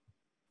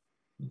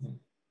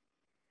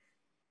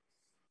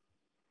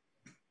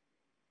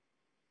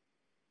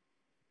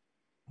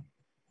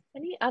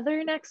 any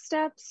other next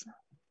steps?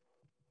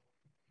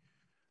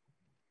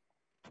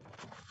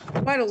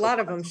 Quite a lot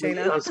of them,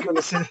 Shayna. I was going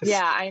to say this.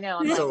 Yeah, I know.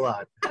 It's like, a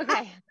lot.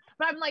 Okay.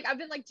 But I'm like, I've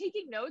been like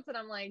taking notes and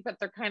I'm like, but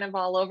they're kind of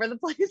all over the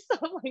place. So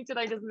I'm like, did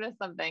I just miss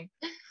something?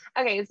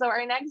 Okay, so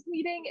our next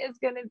meeting is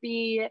going to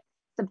be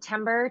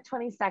September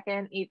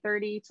 22nd,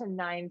 8:30 to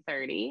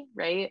 9:30,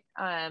 right?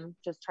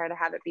 Just try to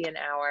have it be an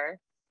hour.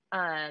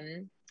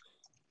 And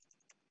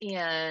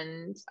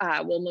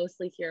we'll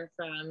mostly hear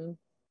from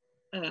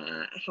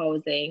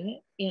housing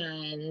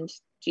and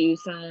do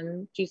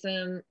some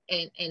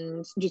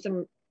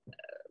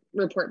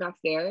report back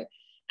there.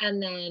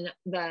 And then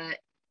the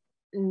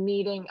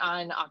meeting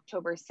on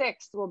October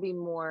 6th will be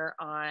more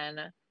on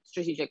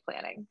strategic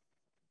planning.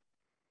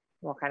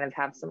 We'll kind of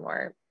have some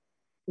more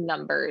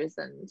numbers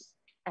and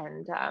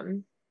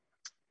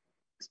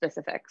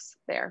specifics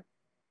there.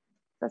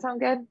 Does that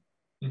sound good?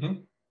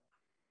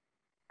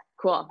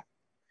 Cool.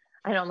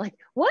 I know, I'm like,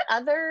 what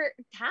other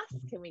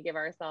tasks can we give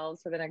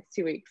ourselves for the next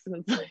 2 weeks?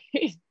 And it's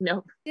like,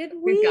 no,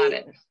 we've got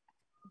it.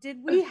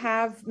 Did we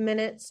have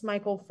minutes,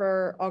 Michael,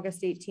 for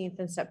August 18th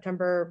and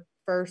September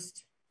 1st?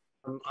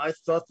 I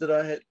thought that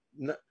I had.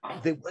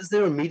 Was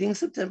there a meeting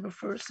September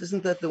 1st?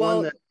 Isn't that the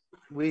one that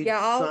we?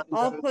 Yeah,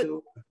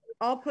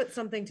 I'll put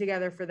something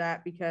together for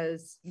that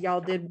because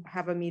y'all did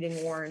have a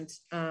meeting warned.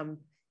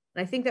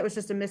 And I think that was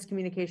just a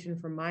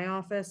miscommunication from my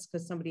office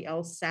because somebody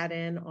else sat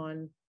in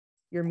on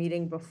your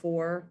meeting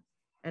before.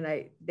 And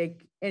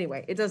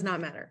anyway, it does not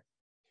matter.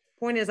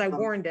 Point is, I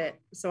warned it,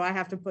 so I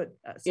have to put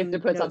You have to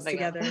put notes something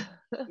together.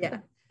 Yeah.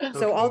 Okay.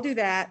 So I'll do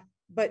that.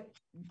 But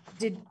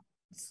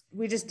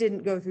we just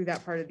didn't go through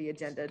that part of the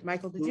agenda.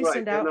 Michael, did you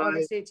send out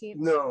August 18th?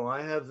 No,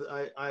 I have.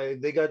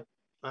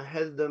 I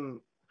had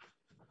them.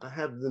 I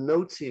have the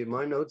notes here,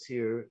 my notes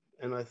here,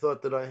 and I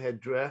thought that I had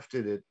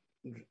drafted it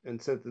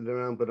and sent it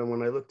around, but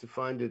when I looked to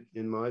find it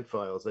in my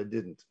files, I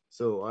didn't.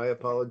 So I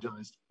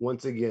apologize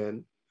once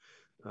again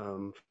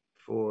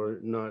for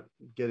not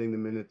getting the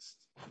minutes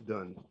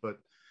done, but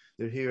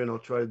they're here, and I'll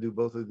try to do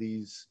both of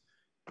these.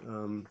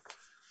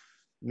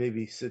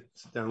 Maybe sit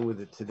down with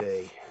it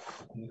today,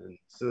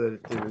 so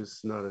that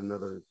there's not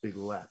another big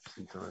lapse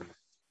in time.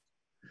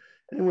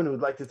 Anyone who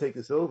would like to take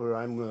this over,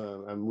 I'm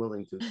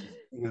willing to,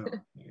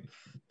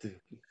 to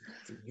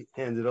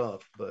hand it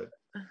off. But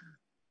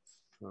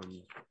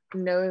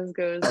nose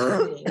goes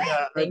to me.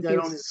 Yeah, Thank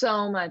you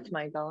so much,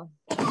 Michael.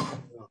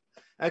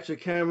 Actually,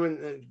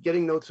 Cameron,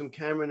 getting notes from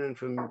Cameron and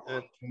from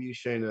you,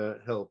 Shana,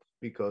 help,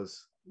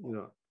 because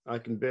I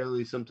can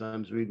barely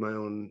sometimes read my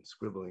own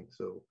scribbling.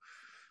 So,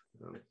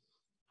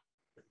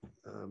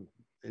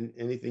 and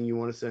anything you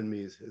want to send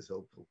me is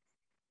helpful.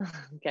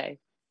 Okay.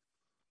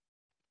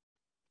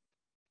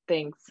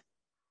 Thanks.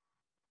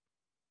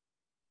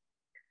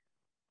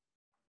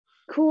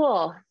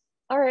 Cool.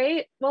 All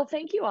right. Well,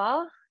 thank you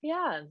all.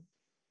 Yeah.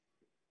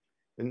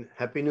 And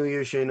Happy New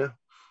Year, Shana.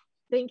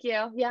 Thank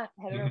you. Yeah.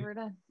 Headed over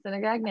to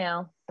synagogue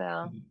now.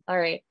 So, all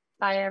right.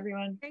 Bye,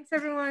 everyone. Thanks,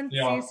 everyone.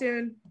 Yeah. See you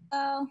soon.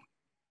 Oh.